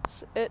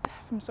 that's it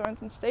from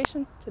Sorensen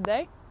Station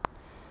today.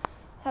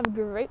 Have a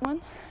great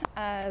one.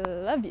 I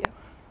love you.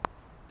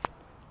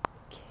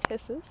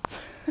 Kisses.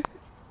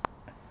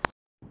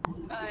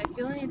 I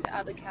feel I need to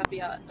add the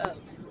caveat of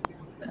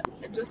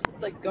just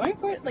like going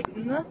for it. Like,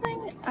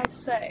 nothing I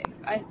say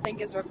I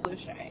think is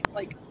revolutionary.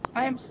 Like,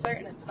 I am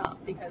certain it's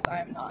not, because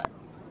I am not.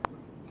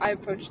 I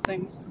approach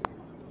things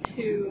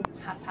too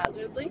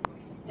haphazardly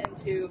and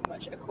too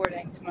much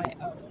according to my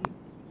own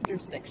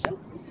jurisdiction.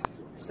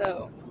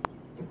 So,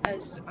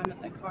 I'm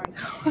in the car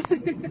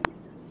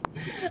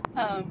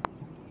now.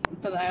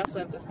 But I also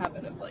have this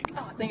habit of like,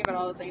 thinking about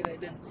all the things I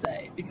didn't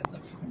say because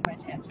of my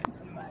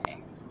tangents and my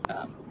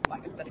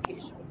lack of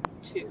dedication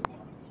to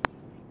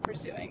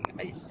pursuing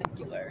a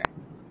singular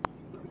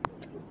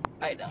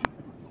item.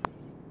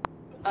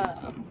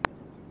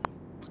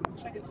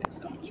 Which I could say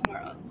so much more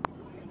on.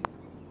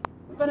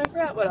 But I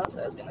forgot what else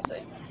I was gonna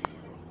say.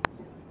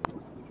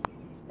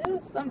 There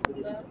was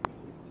something though.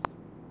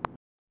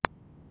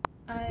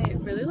 I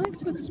really like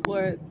to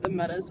explore the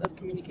metas of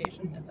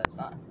communication, if that's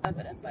not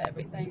evident by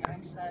everything I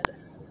said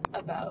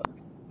about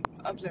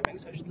observing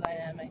social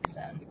dynamics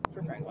and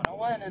preferring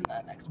 101 and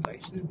then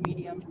exploration of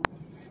medium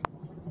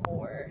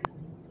for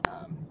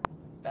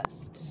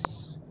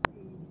best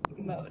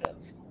mode of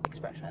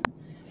expression.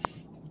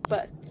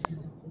 But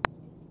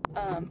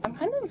I'm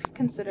kind of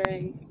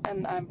considering,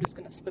 and I'm just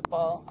going to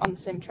spitball on the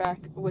same track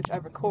which I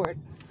record.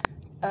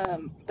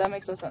 That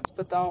makes no sense,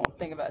 but don't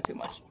think about it too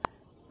much.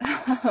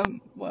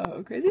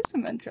 Whoa, crazy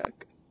cement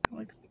truck. It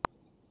looks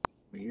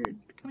weird.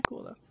 Kind of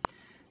cool though.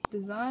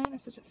 Design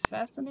is such a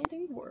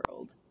fascinating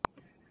world.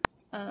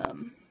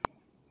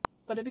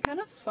 But it'd be kind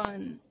of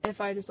fun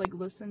if I just like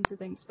listened to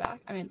things back.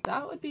 I mean,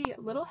 that would be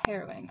a little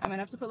harrowing. I might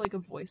have to put like a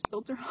voice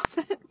filter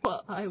on it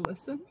while I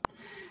listen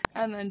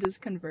and then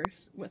just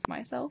converse with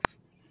myself.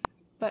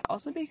 But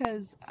also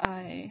because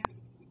I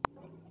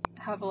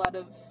have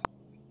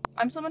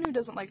I'm someone who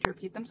doesn't like to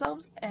repeat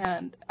themselves,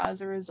 and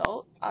as a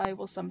result, I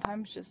will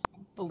sometimes just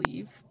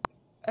believe.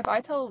 If I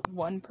tell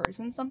one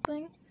person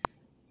something,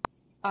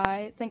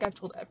 I think I've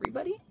told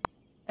everybody.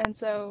 And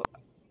so,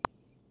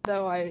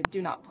 though I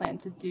do not plan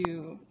to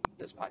do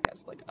this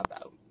podcast like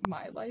about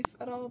my life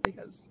at all,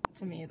 because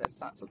to me that's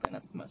not something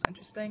that's the most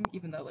interesting,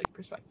 even though like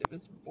perspective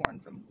is born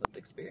from lived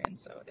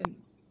experience. So,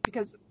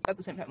 because at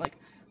the same time, like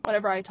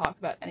whenever I talk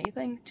about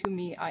anything, to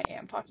me I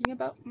am talking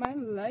about my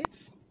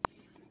life.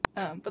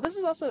 But this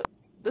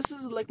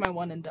is like my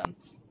one and done.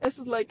 This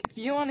is like, if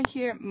you want to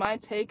hear my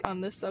take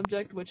on this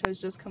subject, which has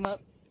just come up,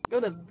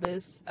 go to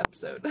this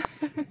episode.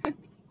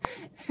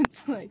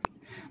 It's like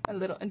a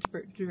little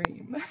introvert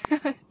dream.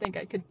 I think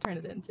I could turn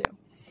it into.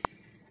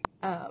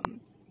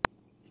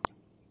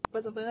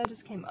 But something that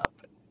just came up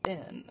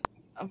in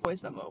a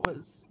voice memo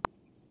was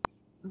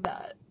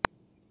that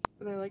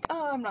they're like,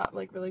 I'm not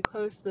like really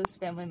close to this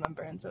family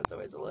member, and so it's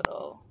always a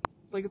little,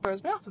 like, it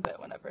throws me off a bit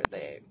whenever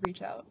they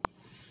reach out.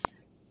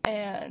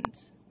 And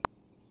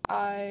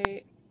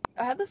I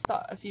had this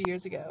thought a few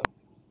years ago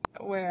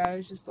where I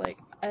was just like,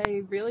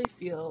 I really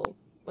feel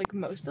like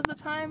most of the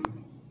time,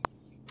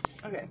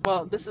 okay,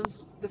 well, this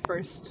is the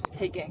first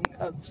taking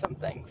of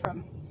something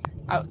from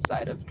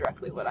outside of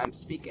directly what I'm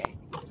speaking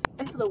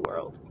into the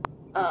world.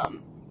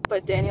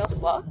 But Daniel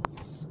Slosh?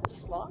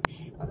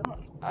 I don't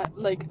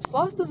know.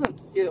 Slosh doesn't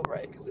feel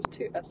right because there's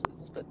 2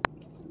 S's, but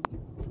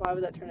why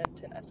would that turn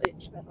into an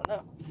SH? I don't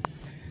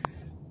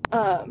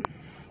know.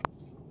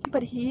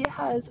 But he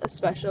has a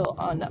special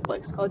on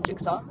Netflix called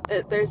Jigsaw.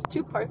 There's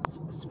 2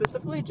 parts,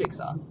 specifically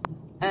Jigsaw.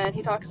 And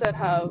he talks about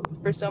how,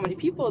 for so many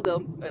people,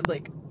 they'll,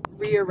 like,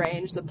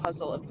 rearrange the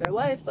puzzle of their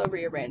life. They'll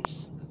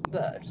rearrange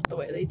just the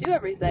way they do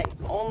everything,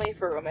 only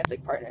for a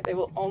romantic partner. They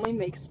will only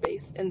make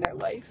space in their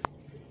life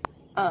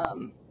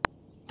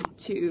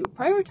to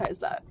prioritize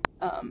that.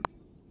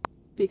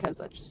 Because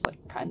that's just, like,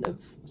 kind of,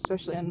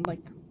 especially in,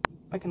 like,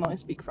 I can only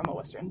speak from a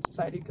Western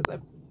society because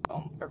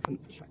or from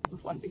the perspective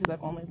of one, because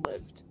I've only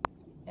lived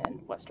in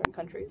Western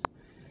countries.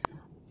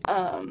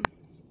 But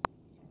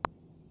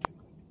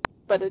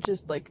it's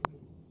just like,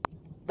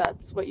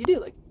 that's what you do.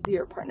 Like,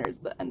 your partner is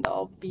the end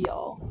all be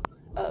all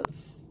of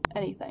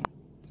anything.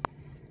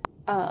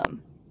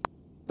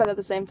 But at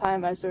the same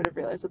time, I sort of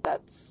realized that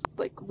that's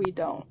like, we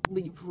don't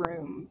leave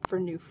room for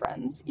new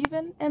friends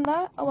even in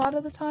that a lot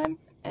of the time.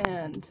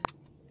 And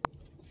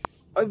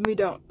we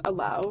don't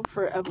allow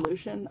for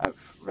evolution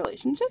of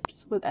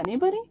relationships with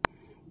anybody.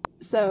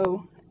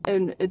 So,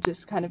 and it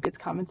just kind of gets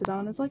commented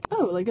on as like,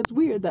 oh, like it's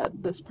weird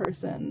that this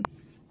person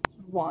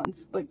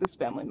wants, like this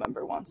family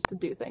member wants to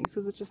do things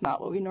because it's just not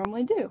what we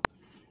normally do.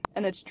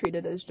 And it's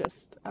treated as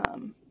just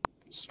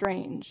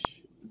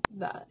strange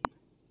that,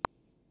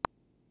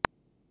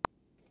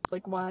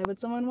 like, why would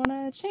someone want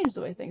to change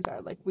the way things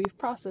are? Like, we've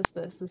processed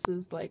this. This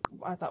is like,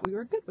 I thought we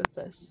were good with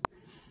this.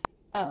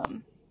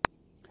 And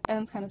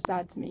it's kind of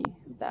sad to me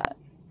that,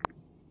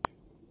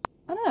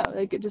 I don't know,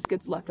 like it just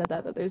gets left at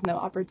that there's no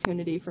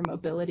opportunity for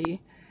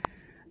mobility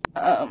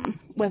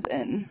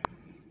within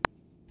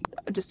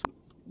just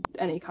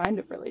any kind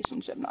of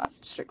relationship, not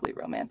strictly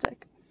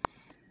romantic.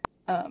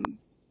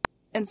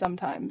 And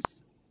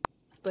sometimes,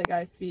 like,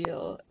 I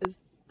feel as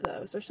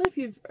though, especially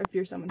if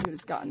you're someone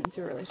who's gotten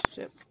into a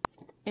relationship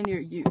in your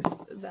youth,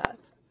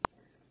 that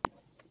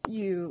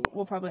you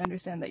will probably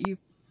understand that you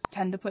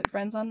tend to put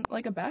friends on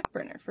like a back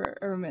burner for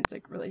a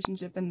romantic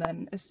relationship, and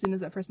then as soon as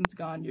that person's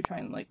gone, you're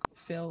trying to like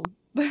fill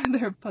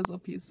their puzzle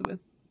piece with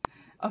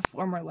a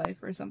former life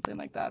or something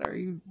like that, or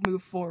you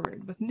move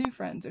forward with new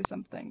friends or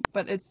something.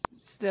 But it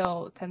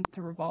still tends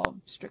to revolve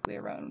strictly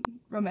around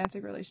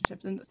romantic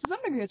relationships, and to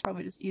some degree it's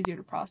probably just easier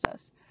to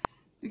process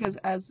because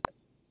as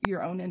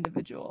your own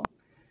individual,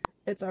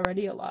 it's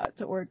already a lot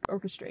to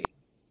orchestrate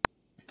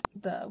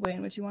the way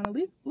in which you want to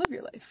live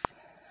your life.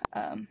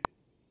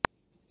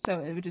 So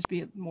it would just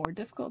be more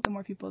difficult the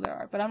more people there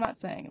are. But I'm not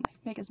saying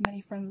like make as many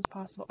friends as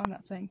possible. I'm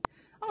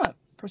not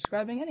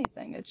prescribing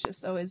anything. It's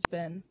just always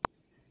been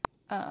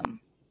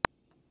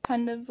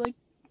kind of like,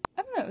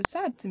 I don't know, it's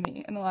sad to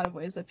me in a lot of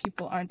ways that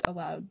people aren't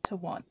allowed to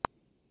want.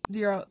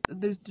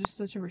 There's just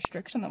such a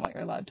restriction on what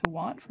you're allowed to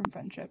want from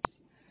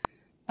friendships.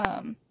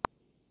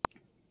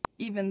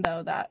 Even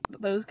though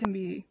those can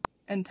be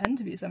and tend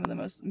to be some of the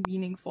most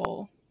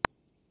meaningful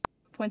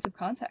points of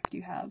contact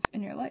you have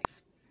in your life.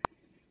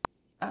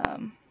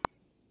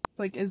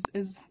 Like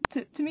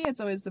to me,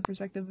 it's always the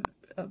perspective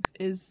of,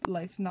 is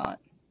life not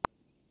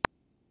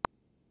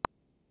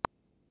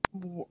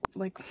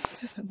like,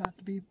 not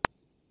to be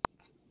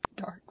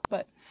dark,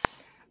 but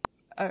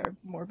or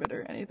morbid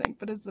or anything,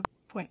 but is the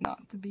point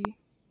not to be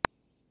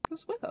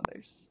just with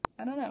others?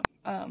 I don't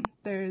know.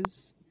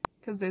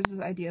 Because there's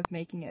this idea of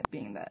making it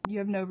being that you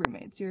have no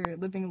roommates, you're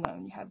living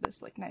alone, you have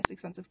this like nice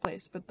expensive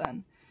place, but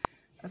then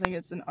I think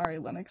it's an Ari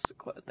Lennox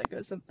quote that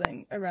goes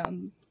something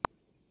around.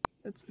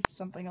 It's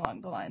something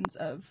along the lines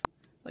of,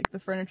 like, the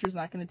furniture's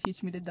not going to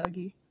teach me to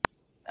Dougie.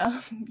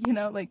 You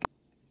know, like,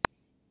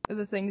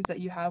 the things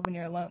that you have when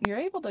you're alone. You're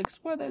able to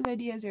explore those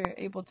ideas, you're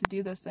able to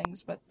do those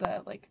things, but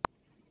the, like,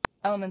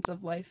 elements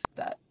of life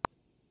that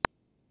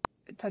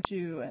touch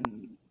you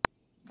and,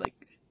 like,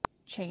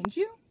 change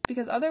you.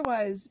 Because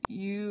otherwise,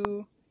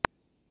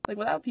 like,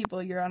 without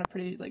people, you're on a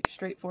pretty, like,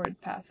 straightforward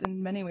path.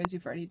 In many ways,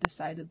 you've already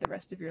decided the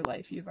rest of your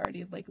life. You've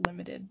already, like,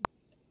 limited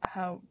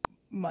how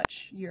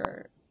much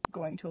you're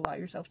going to allow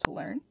yourself to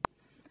learn,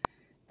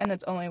 and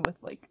it's only with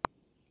like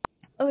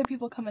other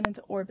people coming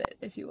into orbit,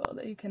 if you will,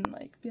 that you can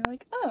like be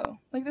like, oh,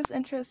 like this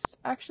interest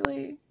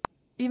actually,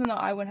 even though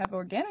I wouldn't have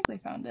organically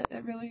found it,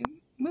 it really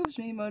moves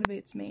me,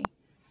 motivates me,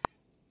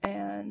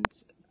 and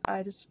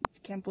I just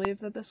can't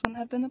believe that this wouldn't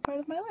have been a part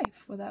of my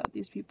life without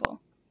these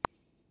people.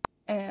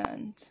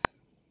 And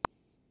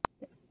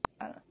yeah,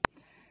 I don't know.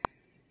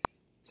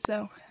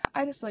 So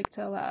I just like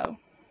to allow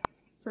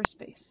for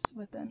space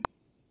within.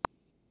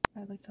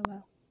 I like to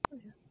allow.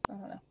 I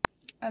don't know.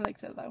 I like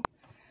to allow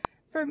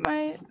for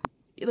my,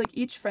 like,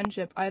 each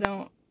friendship. I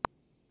don't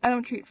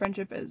treat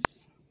friendship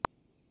as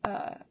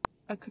a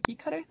cookie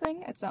cutter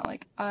thing. It's not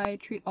like I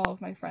treat all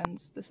of my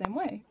friends the same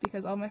way,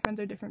 because all my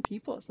friends are different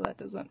people, so that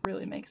doesn't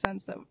really make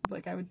sense that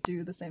like I would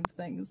do the same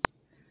things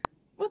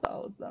with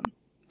all of them.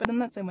 But in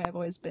that same way, I've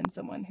always been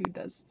someone who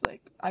does,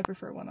 like, I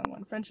prefer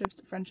one-on-one friendships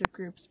to friendship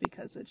groups,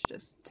 because it's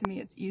just, to me,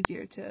 it's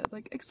easier to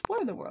like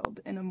explore the world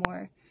in a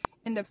more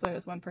in-depth way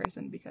with one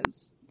person,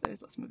 because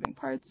there's less moving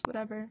parts,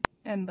 whatever,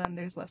 and then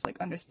there's less like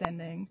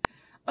understanding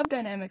of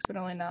dynamics, but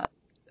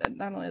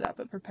not only that,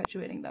 but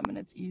perpetuating them, and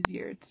it's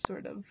easier to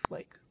sort of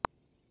like,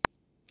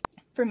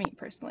 for me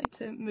personally,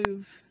 to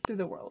move through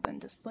the world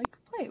and just like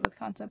play with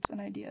concepts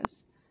and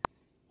ideas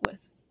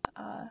with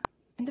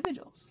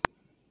individuals.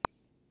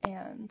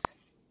 And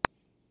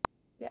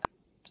yeah,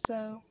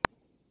 so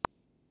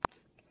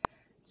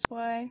that's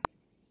why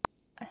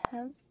I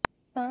have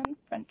fun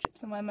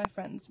friendships and why my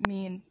friends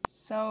mean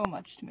so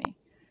much to me.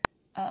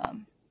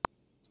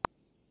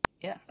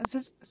 Yeah, it's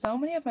just so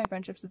many of my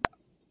friendships have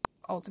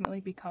ultimately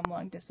become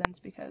long distance,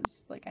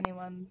 because like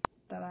anyone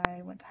that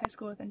I went to high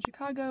school with in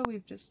Chicago,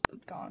 we've just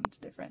gone to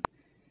different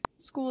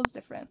schools,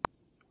 different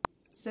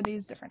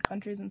cities, different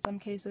countries in some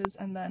cases,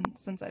 and then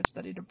since I've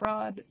studied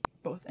abroad,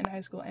 both in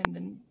high school and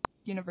in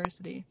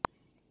university,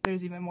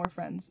 there's even more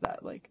friends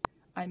that like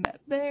I met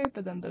there,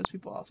 but then those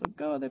people also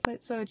go other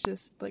places, so it's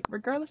just like,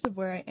 regardless of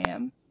where I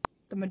am,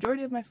 the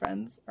majority of my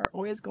friends are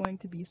always going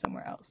to be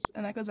somewhere else.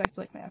 And that goes back to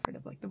like my effort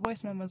of like the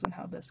voice memos and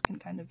how this can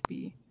kind of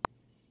be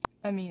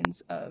a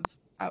means of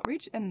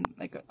outreach, and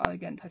like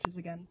again touches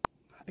again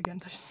again,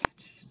 touches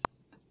my cheese.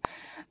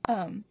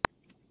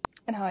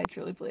 And how I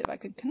truly believe I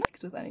could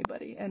connect with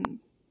anybody, and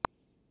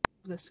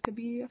this could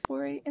be a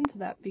foray into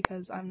that,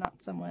 because I'm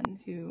not someone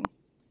who,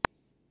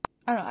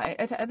 I don't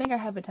know, I think I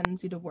have a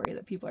tendency to worry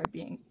that people are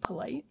being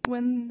polite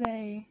when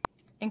they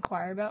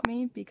inquire about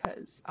me,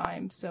 because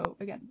I'm so,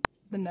 again,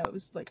 the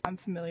nose, like, I'm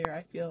familiar,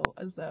 I feel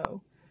as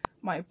though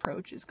my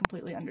approach is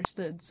completely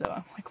understood, so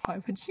I'm like,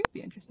 why would you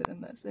be interested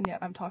in this? And yet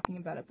I'm talking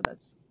about it, but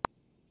that's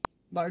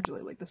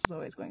largely, like, this is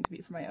always going to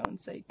be for my own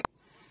sake.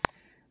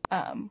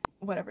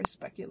 Whatever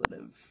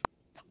speculative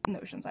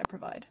notions I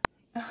provide.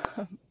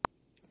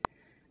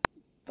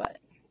 But,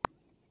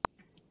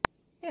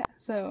 yeah,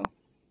 so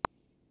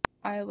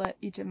I let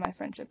each of my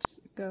friendships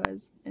go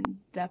as in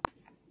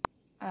depth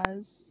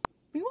as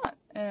we want,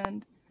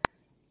 and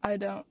I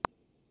don't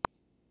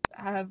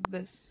have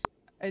this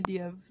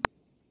idea of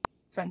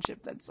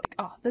friendship that's like,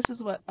 oh, this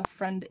is what a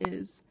friend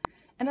is.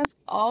 And that's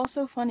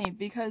also funny,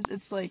 because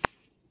it's like,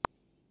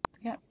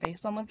 yeah,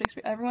 based on lived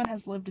experience, everyone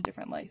has lived a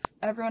different life.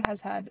 Everyone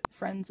has had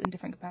friends in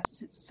different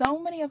capacities. So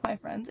many of my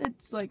friends,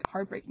 it's like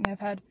heartbreaking. I've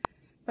had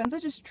friends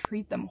that just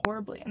treat them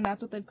horribly, and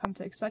that's what they've come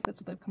to expect. That's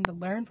what they've come to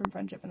learn from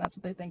friendship, and that's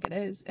what they think it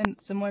is. And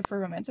similar for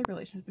romantic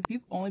relationships. If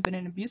you've only been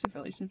in abusive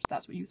relationships,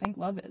 that's what you think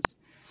love is.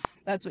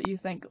 That's what you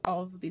think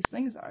all of these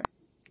things are.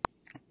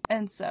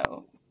 And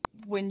so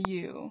when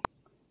you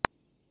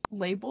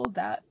label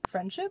that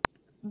friendship,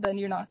 then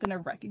you're not going to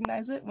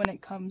recognize it when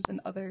it comes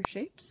in other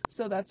shapes.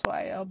 So that's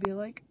why I'll be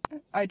like,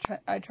 I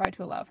try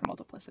to allow for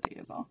multiplicity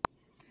is all.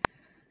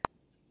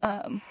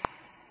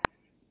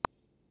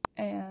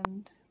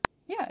 And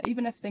yeah,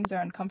 even if things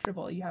are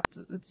uncomfortable, you have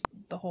to, it's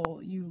the whole,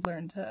 you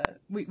learn to,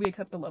 we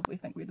accept the love we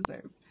think we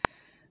deserve.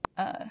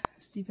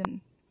 Stephen,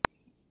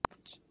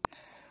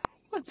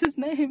 what's his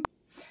name?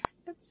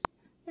 It's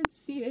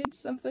CH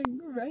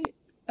something, right?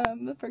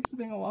 The Perks of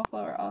Being a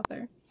Wallflower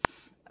author.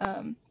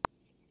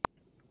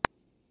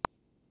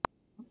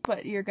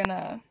 But you're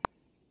gonna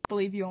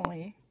believe you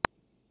only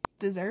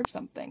deserve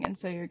something, and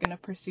so you're gonna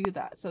pursue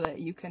that so that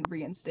you can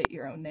reinstate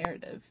your own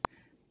narrative,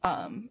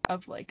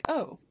 of like,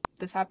 oh,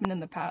 this happened in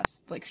the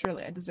past, like,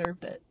 surely I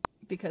deserved it,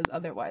 because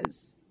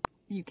otherwise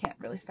you can't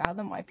really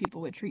fathom why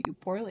people would treat you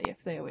poorly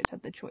if they always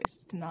had the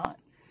choice to not.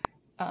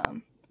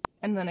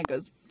 And then it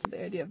goes to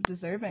the idea of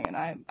deserving,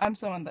 and I'm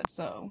someone that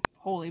so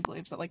wholly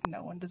believes that, like,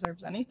 no one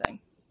deserves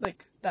anything.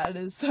 Like, that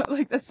is so,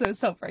 like, that's so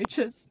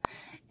self-righteous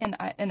in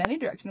any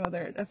direction,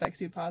 whether it affects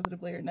you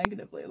positively or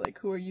negatively. Like,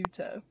 who are you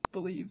to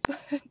believe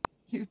that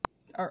you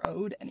are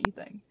owed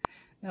anything?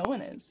 No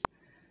one is.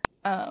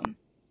 No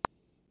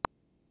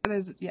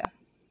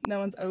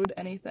one's owed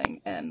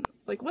anything, and,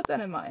 like, with that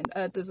in mind,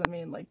 does that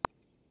mean, like,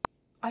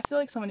 I feel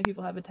like so many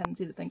people have a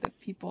tendency to think that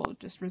people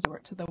just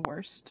resort to the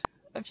worst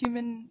of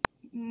human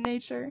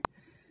nature,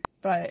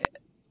 but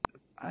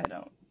I don't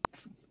know,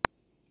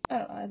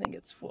 I think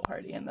it's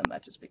foolhardy, and then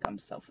that just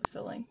becomes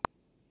self-fulfilling.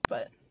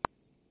 But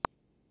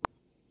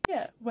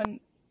yeah, when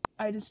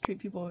I just treat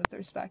people with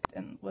respect,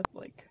 and with,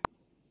 like,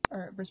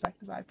 or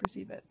respect as I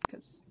perceive it,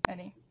 because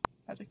any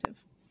adjective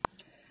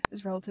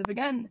is relative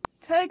again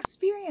to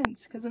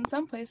experience, because in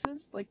some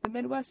places, like the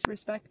Midwest,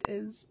 respect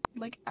is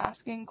like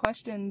asking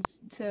questions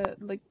to,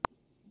 like,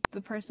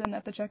 the person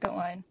at the checkout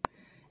line,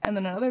 and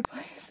then in other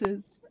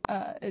places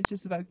it's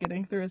just about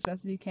getting through as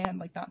best as you can,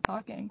 like not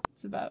talking.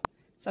 It's about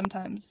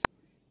sometimes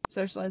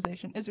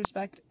socialization is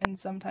respect, and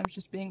sometimes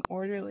just being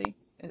orderly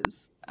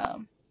is,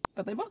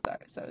 but they both are,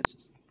 so it's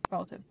just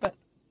relative. But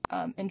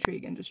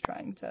intrigue and just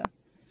trying to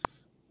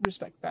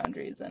respect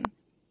boundaries and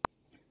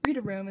read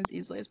a room as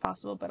easily as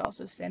possible, but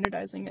also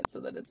standardizing it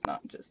so that it's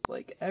not just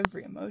like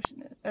every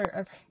emotion or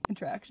every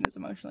interaction is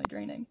emotionally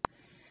draining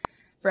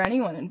for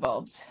anyone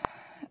involved.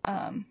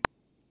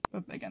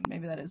 But again,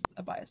 maybe that is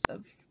a bias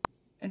of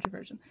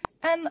introversion.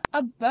 And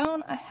a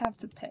bone I have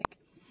to pick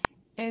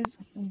is,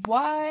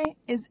 why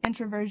is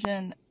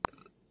introversion,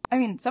 I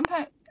mean,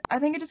 sometimes I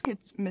think it just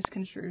gets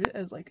misconstrued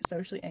as like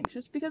socially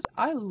anxious, because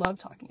I love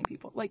talking to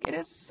people. Like, it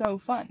is so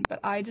fun, but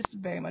I just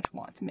very much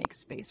want to make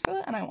space for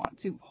that, and I want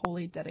to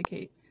wholly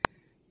dedicate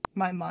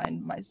my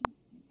mind, my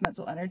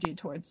mental energy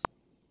towards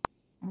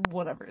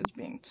whatever is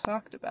being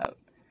talked about.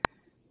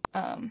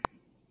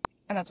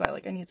 And that's why,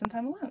 like, I need some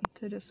time alone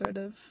to just sort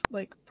of,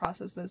 like,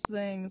 process those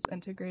things,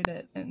 integrate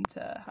it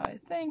into how I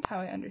think,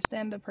 how I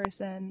understand a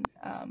person.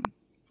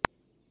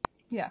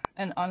 Yeah,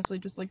 and honestly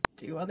just, like,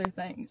 do other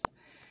things,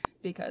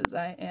 because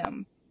I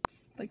am,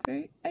 like,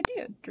 very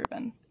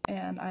idea-driven,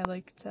 and I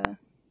like to,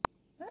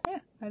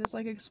 I just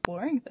like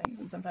exploring things,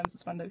 and sometimes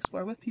it's fun to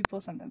explore with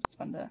people, sometimes it's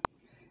fun to,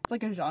 it's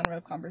like a genre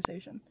of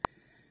conversation.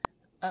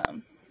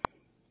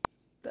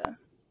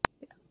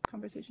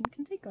 Conversation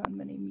can take on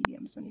many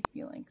mediums, many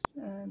feelings,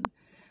 and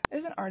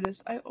there's an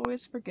artist, I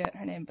always forget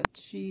her name, but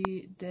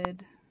she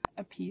did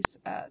a piece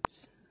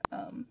at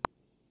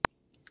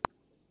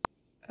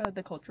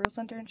the Cultural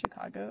Center in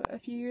Chicago a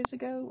few years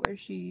ago, where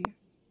she,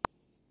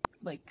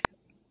 like,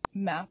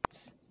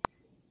 mapped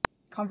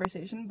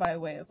conversation by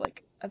way of,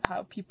 like, of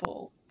how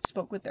people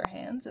spoke with their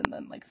hands, and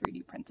then, like,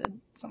 3D printed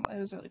some. It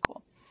was really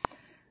cool.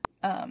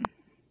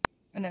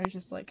 And And it was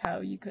just like how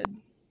you could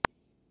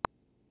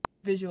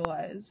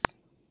visualize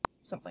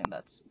something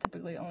that's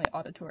typically only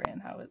auditory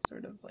and how it's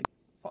sort of like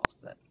false.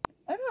 That,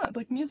 I don't know,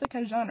 like music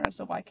has genre,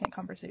 so why can't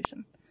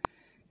conversation?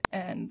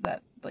 And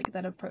that, like,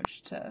 that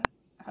approach to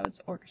how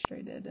it's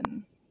orchestrated,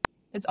 and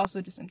it's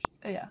also just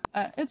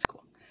it's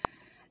cool.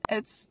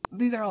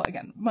 These are all,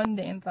 again,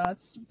 mundane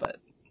thoughts, but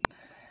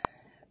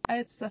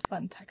it's a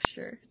fun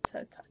texture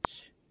to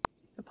touch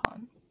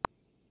upon.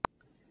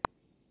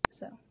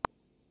 So,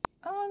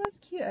 oh, that's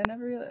cute. I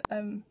never really,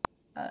 I'm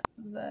at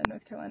the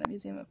North Carolina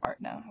Museum of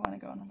Art now. I want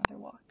to go on another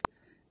walk.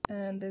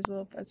 And there's a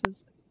little, it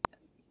says,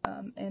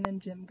 Anne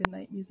and Jim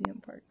Goodnight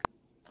Museum Park.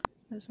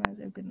 This reminds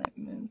me of Goodnight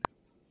Moon.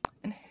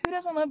 And who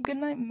doesn't love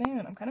Goodnight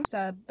Moon? I'm kind of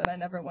sad that I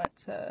never went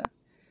to,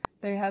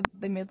 they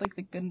made, like,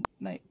 the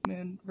Goodnight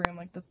Moon room,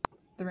 like, the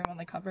room on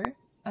the cover,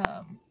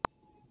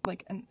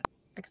 like, an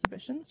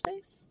exhibition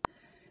space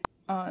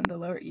on the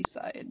Lower East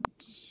Side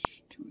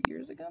 2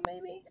 years ago,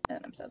 maybe,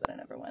 and I'm sad that I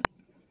never went.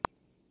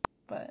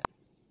 But,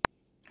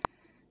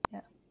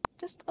 yeah,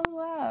 just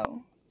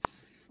allow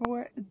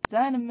for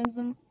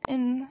dynamism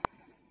in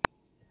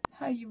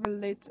how you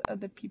relate to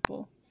other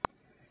people.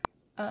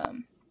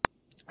 And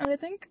I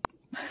think,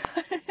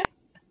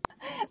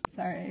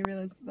 sorry, I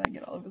realized that I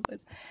get all over the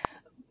place.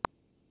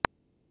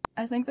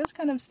 I think this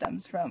kind of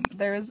stems from,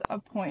 there was a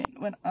point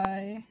when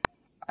I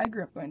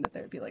grew up going to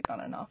therapy, like, on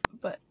and off,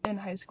 but in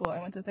high school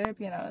I went to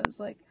therapy and I was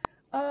like,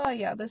 oh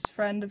yeah, this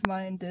friend of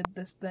mine did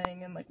this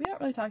thing, and, like, we don't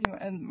really talk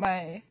about, and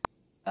my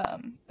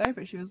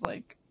therapist, she was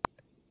like,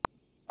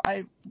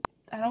 I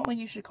don't think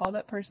you should call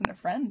that person a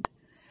friend.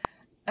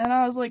 And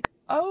I was like,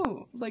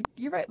 oh, like,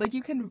 you're right, like,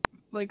 you can,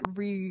 like,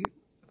 you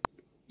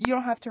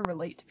don't have to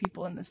relate to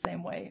people in the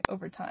same way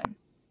over time.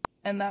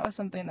 And that was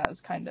something that was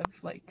kind of,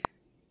 like,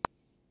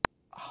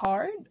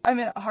 hard. I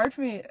mean, hard for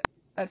me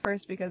at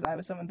first because I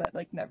was someone that,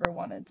 like, never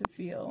wanted to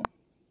feel,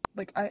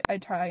 like, I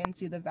try and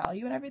see the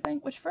value in everything,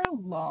 which for a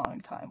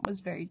long time was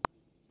very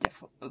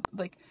difficult.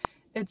 Like,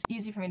 it's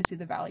easy for me to see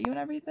the value in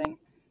everything,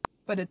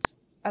 but it's,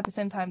 at the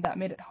same time, that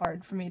made it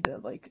hard for me to,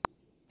 like,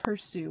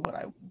 pursue what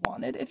I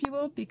wanted, if you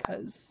will,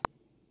 because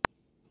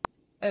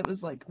it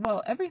was like,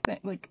 well, everything,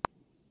 like,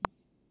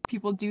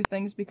 people do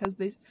things because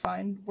they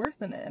find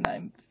worth in it, and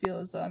I feel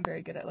as though I'm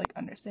very good at, like,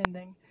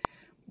 understanding,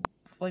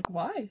 like,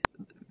 why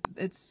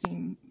it's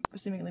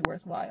seemingly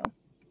worthwhile.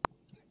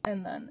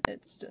 And then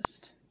it's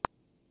just,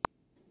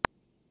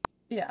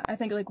 yeah, I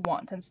think, like,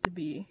 want tends to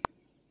be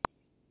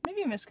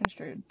maybe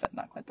misconstrued, but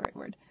not quite the right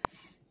word,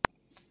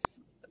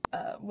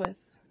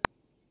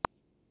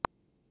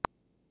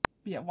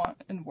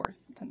 want and worth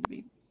tend to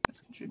be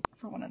misconstrued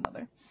for one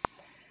another.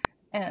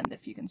 And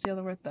if you can see all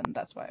the worth, then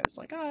that's why I was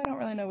like, oh, I don't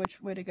really know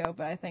which way to go,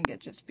 but I think it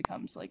just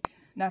becomes, like,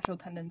 natural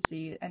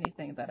tendency,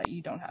 anything that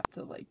you don't have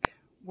to, like,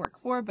 work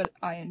for, but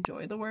I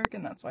enjoy the work,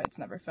 and that's why it's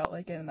never felt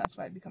like it, and that's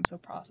why I become so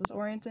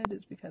process-oriented,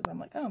 is because I'm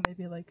like, oh,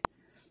 maybe, like,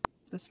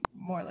 this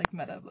more, like,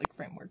 meta, like,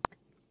 framework,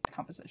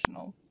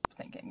 compositional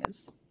thinking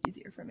is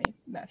easier for me,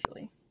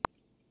 naturally.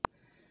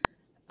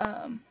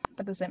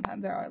 At the same time,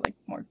 there are, like,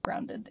 more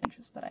grounded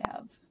interests that I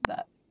have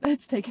that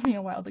it's taken me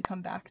a while to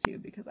come back to,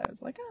 because I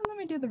was like, oh, let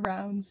me do the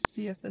rounds,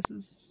 see if this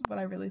is what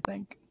I really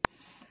think.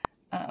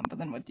 But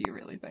then what do you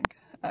really think?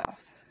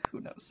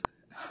 Who knows?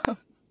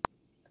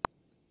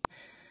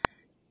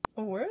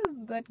 Where is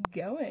that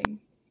going?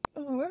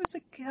 Where was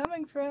it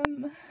coming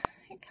from?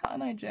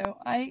 Can't I, Joe?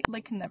 I,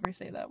 like, can never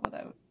say that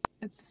without,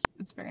 it's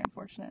very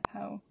unfortunate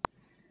how,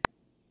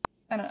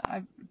 I don't know,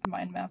 I've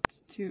mind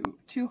mapped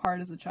too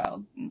hard as a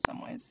child in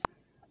some ways.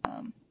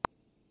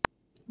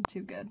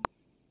 Too good.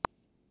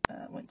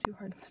 Went too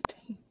hard in the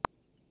paint.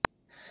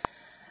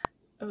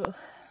 Ugh.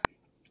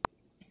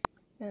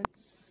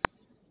 It's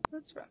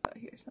rough out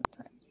here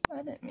sometimes. I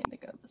didn't mean to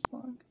go this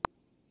long.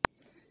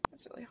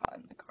 It's really hot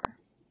in the car.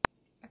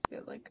 I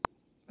feel like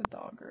a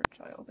dog or a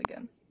child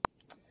again.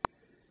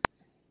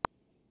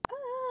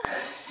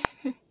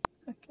 Okay.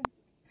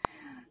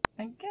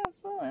 I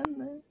guess I'll end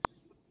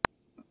this.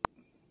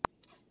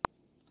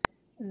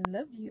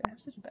 Love you. I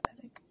have such a bad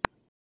headache.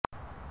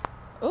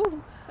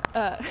 Oh,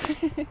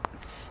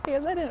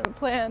 because I didn't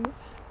plan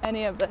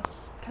any of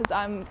this, because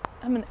I'm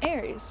an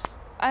Aries.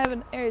 I have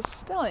an Aries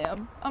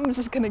stellium. I'm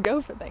just gonna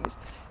go for things.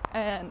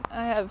 And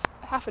I have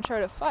half a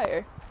chart of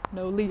fire.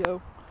 No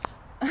Leo.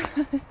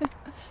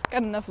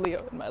 Got enough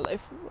Leo in my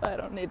life. I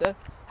don't need to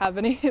have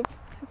any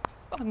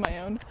on my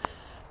own.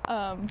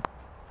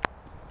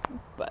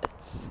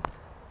 But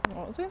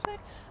what was I gonna say?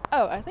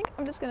 Oh, I think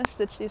I'm just gonna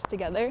stitch these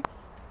together,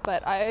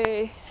 but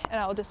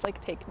I'll just, like,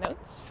 take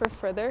notes for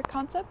further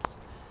concepts,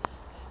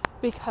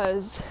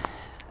 because,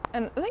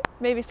 and I think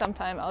maybe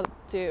sometime I'll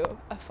do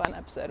a fun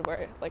episode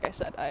where, like I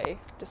said, I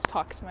just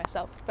talk to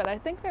myself, but I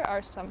think there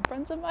are some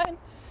friends of mine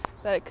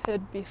that it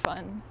could be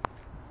fun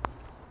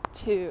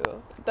to,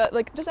 that,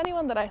 like, just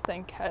anyone that I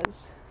think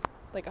has,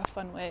 like, a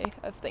fun way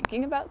of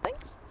thinking about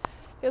things,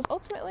 because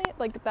ultimately,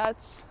 like,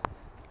 that's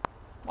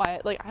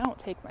why, like, I don't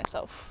take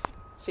myself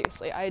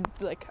seriously. I,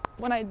 like,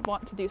 when I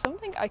want to do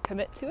something, I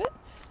commit to it,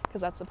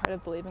 because that's a part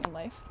of believing in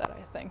life that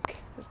I think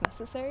is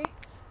necessary.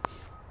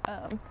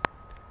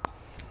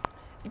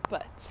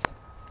 But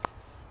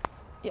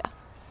yeah,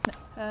 no,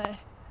 I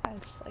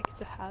just like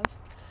to have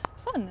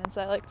fun, and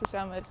so I like to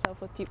surround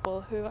myself with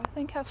people who I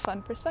think have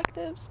fun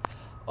perspectives,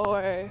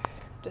 or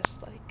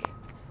just like,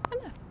 I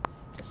don't know,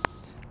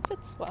 just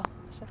fits well.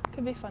 So it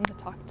could be fun to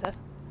talk to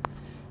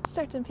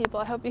certain people.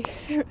 I hope you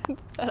hear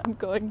that I'm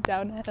going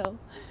down a hill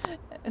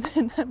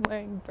and I'm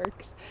wearing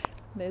Birks.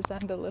 They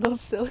sound a little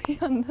silly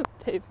on the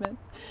pavement.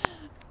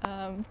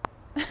 That's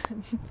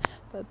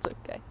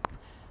okay.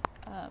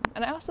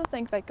 And I also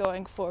think that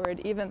going forward,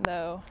 even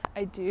though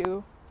I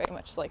do very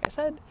much, like I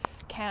said,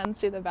 can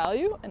see the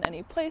value in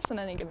any place and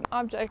any given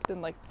object,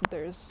 and like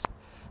there's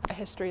a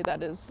history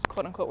that is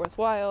quote unquote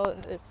worthwhile,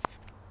 if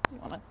you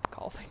want to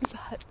call things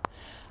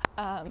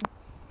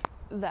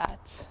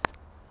that,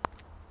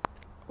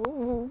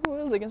 what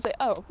was I gonna say?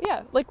 Oh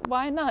yeah, like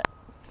why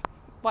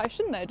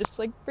shouldn't I just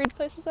like breed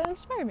places that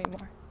inspire me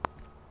more,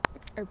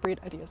 or breed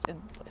ideas in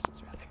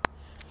places rather.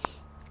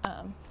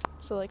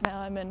 So like now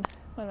I'm in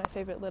one of my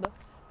favorite little,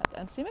 at the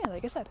NCMA,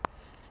 like I said,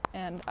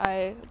 and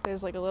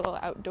there's like a little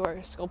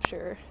outdoor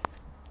sculpture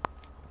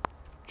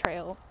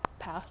trail,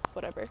 path,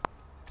 whatever,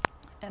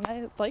 and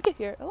I like it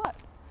here a lot.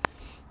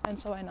 And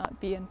so why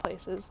not be in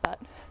places that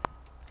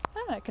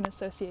I can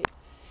associate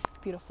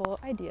beautiful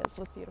ideas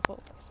with beautiful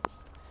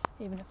places,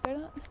 even if they're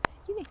not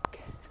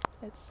unique.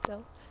 It's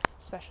still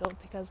special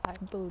because I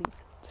believe it.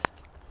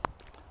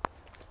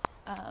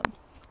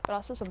 But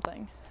also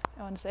something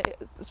I want to say,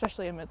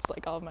 especially amidst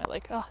like all of my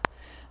like,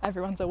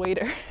 everyone's a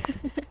waiter,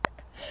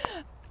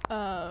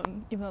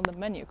 even though the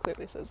menu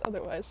clearly says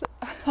otherwise.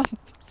 I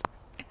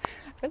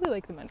really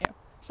like the menu.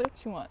 Say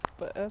what you want,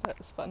 but I thought it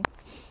was fun.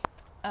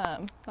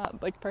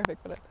 Not like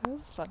perfect, but I thought it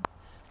was fun.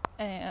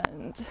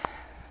 And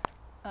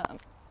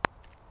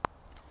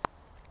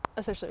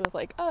especially with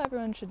like,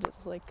 everyone should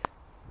just like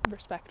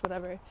respect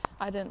whatever.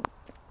 I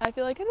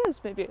feel like it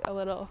is maybe a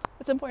little,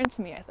 it's important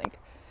to me, I think,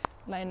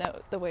 and I know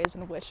the ways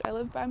in which I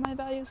live by my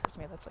values, because to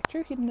me that's like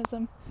true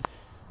hedonism,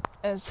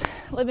 is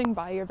living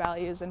by your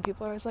values. And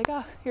people are always like,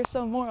 you're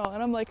so moral,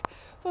 and I'm like,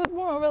 but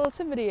moral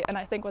relativity, and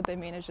I think what they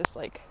mean is just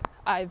like,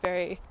 I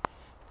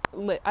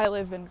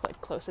live in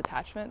like close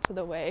attachment to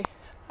the way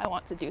I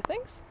want to do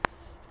things,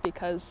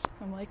 because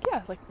I'm like,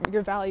 yeah, like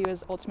your value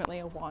is ultimately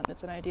a want,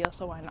 it's an ideal,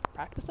 so why not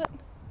practice it?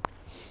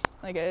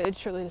 Like it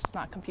surely does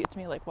not compute to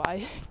me like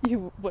why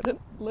you wouldn't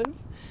live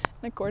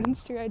in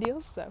accordance to your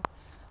ideals. So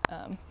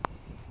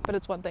but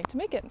it's one thing to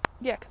make it,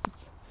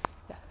 because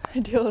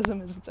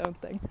idealism is its own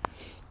thing,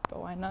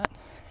 but why not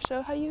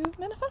show how you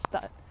manifest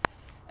that?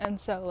 And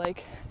so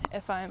like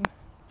if I'm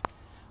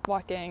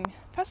walking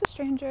past a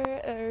stranger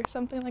or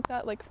something like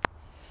that, like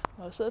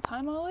most of the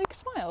time I'll like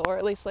smile, or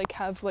at least like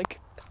have like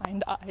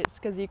kind eyes,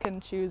 because you can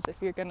choose if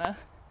you're gonna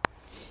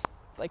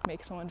like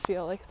make someone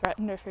feel like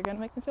threatened, or if you're gonna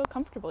make them feel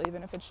comfortable,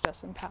 even if it's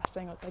just in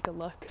passing with like a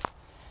look.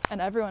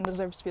 And everyone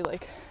deserves to be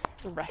like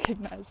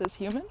recognized as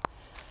human,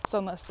 so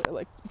unless they're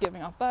like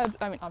giving off vibes,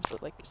 I mean obviously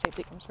like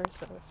safety comes first,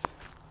 so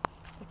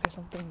if there's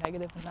something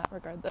negative in that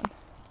regard, then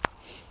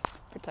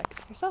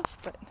protect yourself,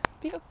 but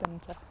be open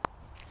to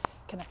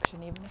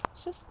connection, even if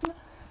it's just in a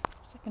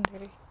second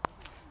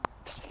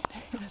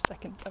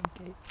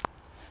update.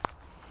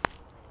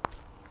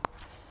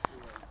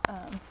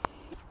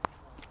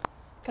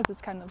 Because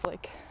it's kind of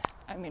like,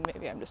 I mean,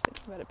 maybe I'm just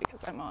thinking about it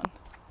because I'm on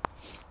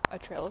a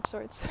trail of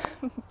sorts,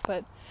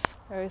 but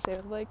I always say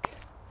like,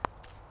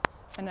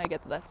 and I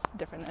get that that's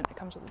different and it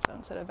comes with its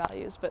own set of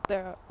values, but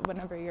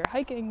whenever you're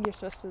hiking, you're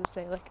supposed to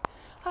say like,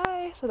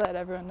 hi, so that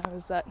everyone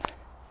knows that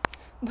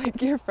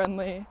like you're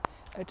friendly,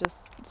 or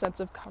just sense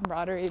of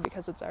camaraderie,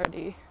 because it's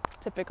already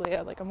typically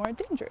a more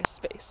dangerous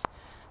space.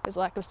 There's a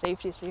lack of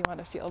safety, so you want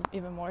to feel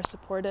even more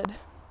supported.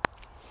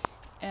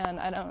 And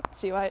I don't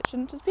see why it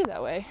shouldn't just be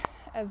that way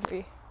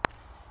every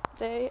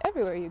day,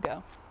 everywhere you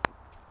go.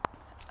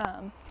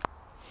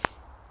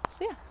 So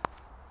yeah.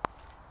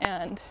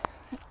 And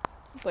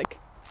like,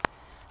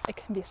 it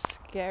can be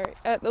scary.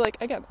 Like,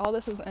 again, all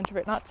this is an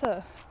introvert, not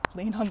to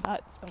lean on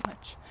that so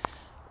much,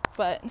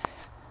 but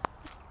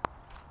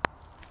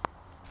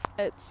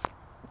it's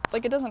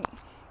like, it doesn't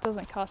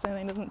cost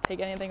anything, doesn't take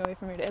anything away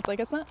from your day. It's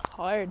like, it's not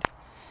hard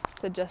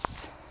to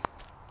just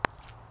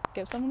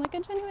give someone like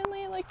a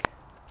genuinely like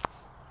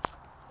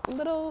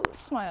little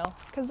smile,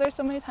 because there's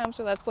so many times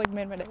where that's like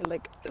made my day,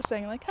 like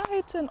saying like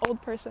hi to an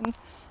old person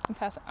in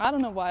passing. I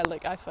don't know why,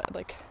 like I find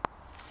like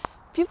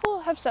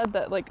people have said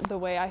that like the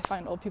way I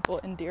find old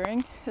people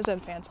endearing is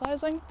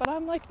infantilizing, but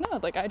I'm like, no,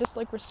 like I just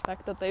like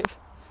respect that they've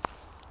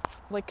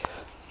like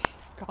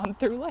gone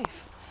through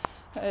life.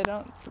 I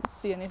don't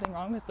see anything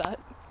wrong with that,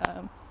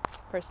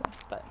 personally,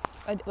 but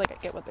I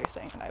get what they're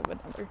saying, and I would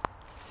never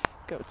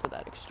go to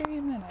that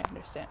extreme, and I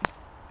understand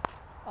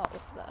all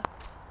of the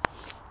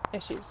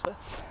issues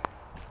with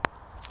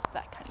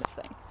that kind of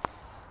thing.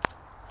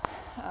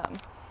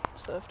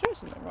 So if there's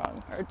something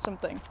wrong, or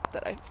something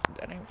that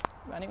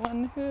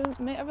anyone who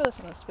may ever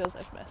listen to this feels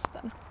I've missed,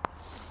 then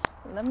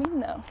let me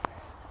know.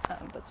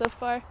 But so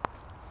far,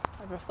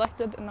 I've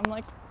reflected, and I'm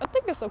like, I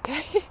think it's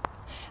okay.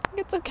 I think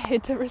it's okay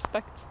to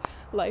respect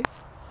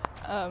life.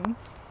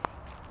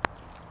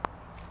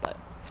 But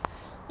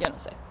You know,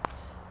 say.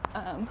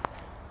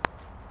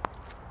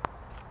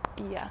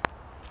 Yeah.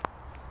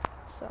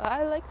 So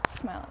I like to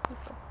smile at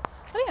people.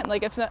 But again,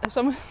 like if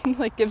someone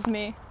like gives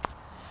me,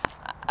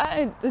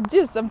 I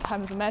do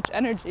sometimes match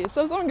energy.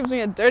 So if someone gives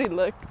me a dirty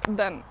look,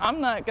 then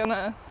I'm not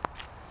gonna,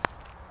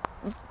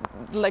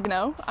 like,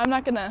 no, I'm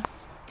not gonna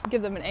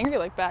give them an angry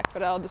look back,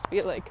 but I'll just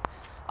be like,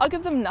 I'll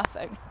give them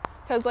nothing.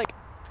 Because like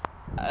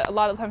a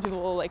lot of times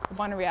people will like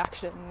want a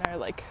reaction, or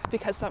like,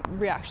 because some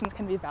reactions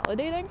can be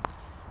validating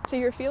to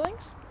your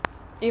feelings.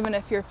 Even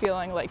if you're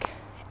feeling like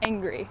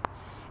angry,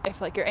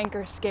 if like your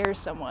anger scares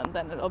someone,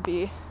 then it'll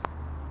be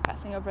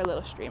passing over a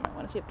little stream. I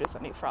want to see if there's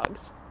any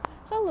frogs.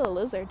 I saw a little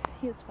lizard.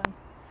 He was fun.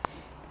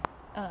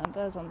 That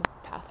was on the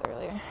path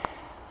earlier.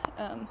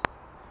 I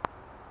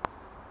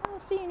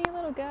don't see any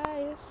little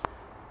guys.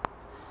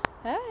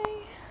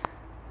 Hey.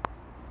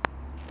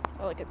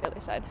 I'll look at the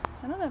other side.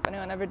 I don't know if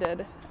anyone ever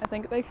did. I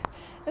think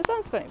it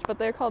sounds funny, but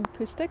they're called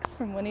poo sticks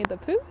from Winnie the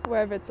Pooh,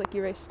 wherever it's like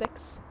you raise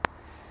sticks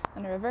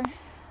in a river.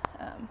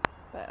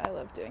 But I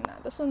love doing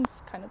that. This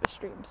one's kind of a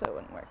stream, so it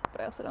wouldn't work, but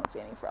I also don't see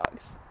any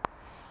frogs.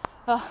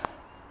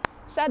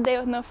 Sad day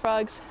with no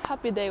frogs,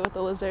 happy day with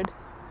the lizard.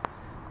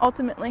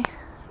 Ultimately,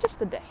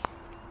 just a day,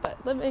 but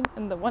living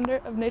in the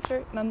wonder of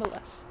nature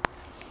nonetheless.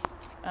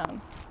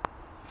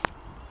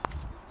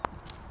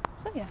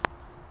 So yeah,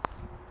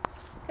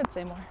 could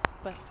say more,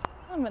 but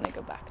I'm gonna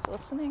go back to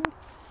listening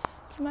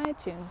to my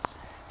tunes,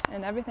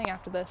 and everything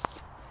after this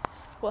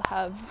will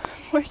have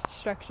more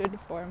structured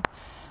form.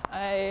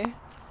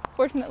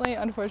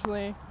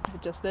 Unfortunately,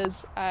 it just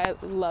is. I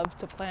love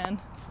to plan,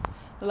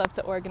 I love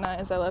to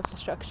organize, I love to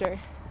structure,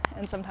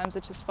 and sometimes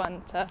it's just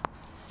fun to,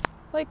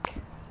 like,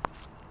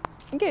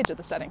 engage with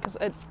the setting, because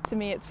to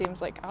me it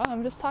seems like, oh,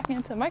 I'm just talking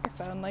into a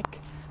microphone, like,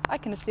 I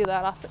can just do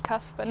that off the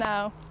cuff, but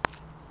now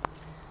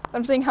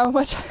I'm seeing how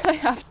much I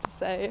have to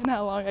say and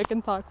how long I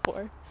can talk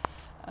for.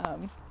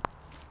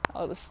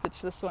 I'll just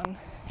stitch this one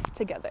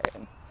together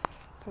and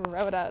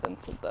throw it out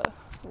into the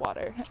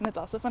water. And it's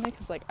also funny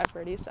because, like, I've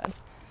already said,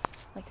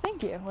 like,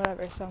 thank you,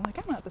 whatever, so I'm like,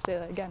 I don't have to say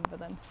that again, but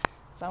then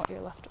it's not what you're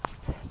left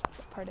with. It's not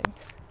the parting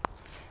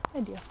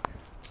idea.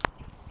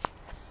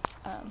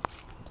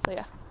 So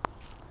yeah,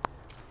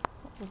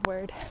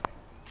 word.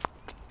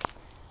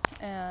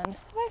 And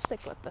if I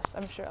stick with this,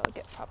 I'm sure I'll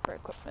get proper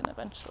equipment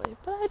eventually,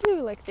 but I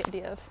do like the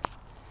idea of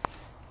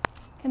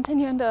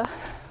continuing to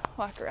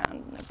walk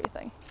around and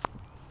everything.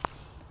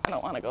 I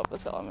don't want to go up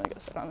this hill, I'm going to go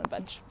sit on a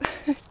bench.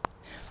 I'll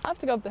have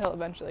to go up the hill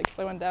eventually because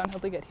I went downhill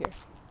to get here.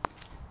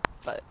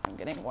 But I'm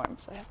getting warm,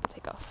 so I have to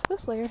take off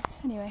this layer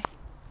anyway.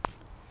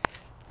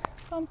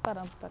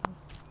 Bum-ba-dum-ba-dum.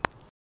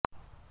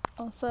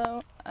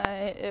 Also,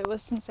 it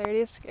was Sincerity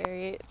is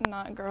Scary,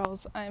 not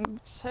Girls. I'm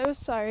so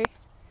sorry.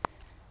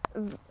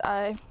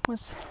 I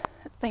was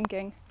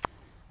thinking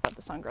about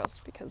the song Girls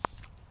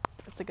because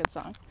it's a good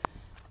song.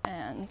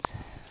 And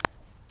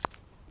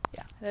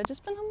yeah, it had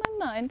just been on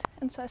my mind,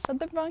 and so I said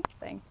the wrong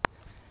thing.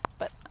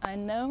 But I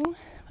know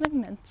what I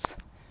meant.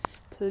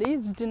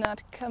 Please do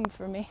not come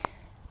for me.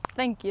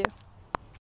 Thank you.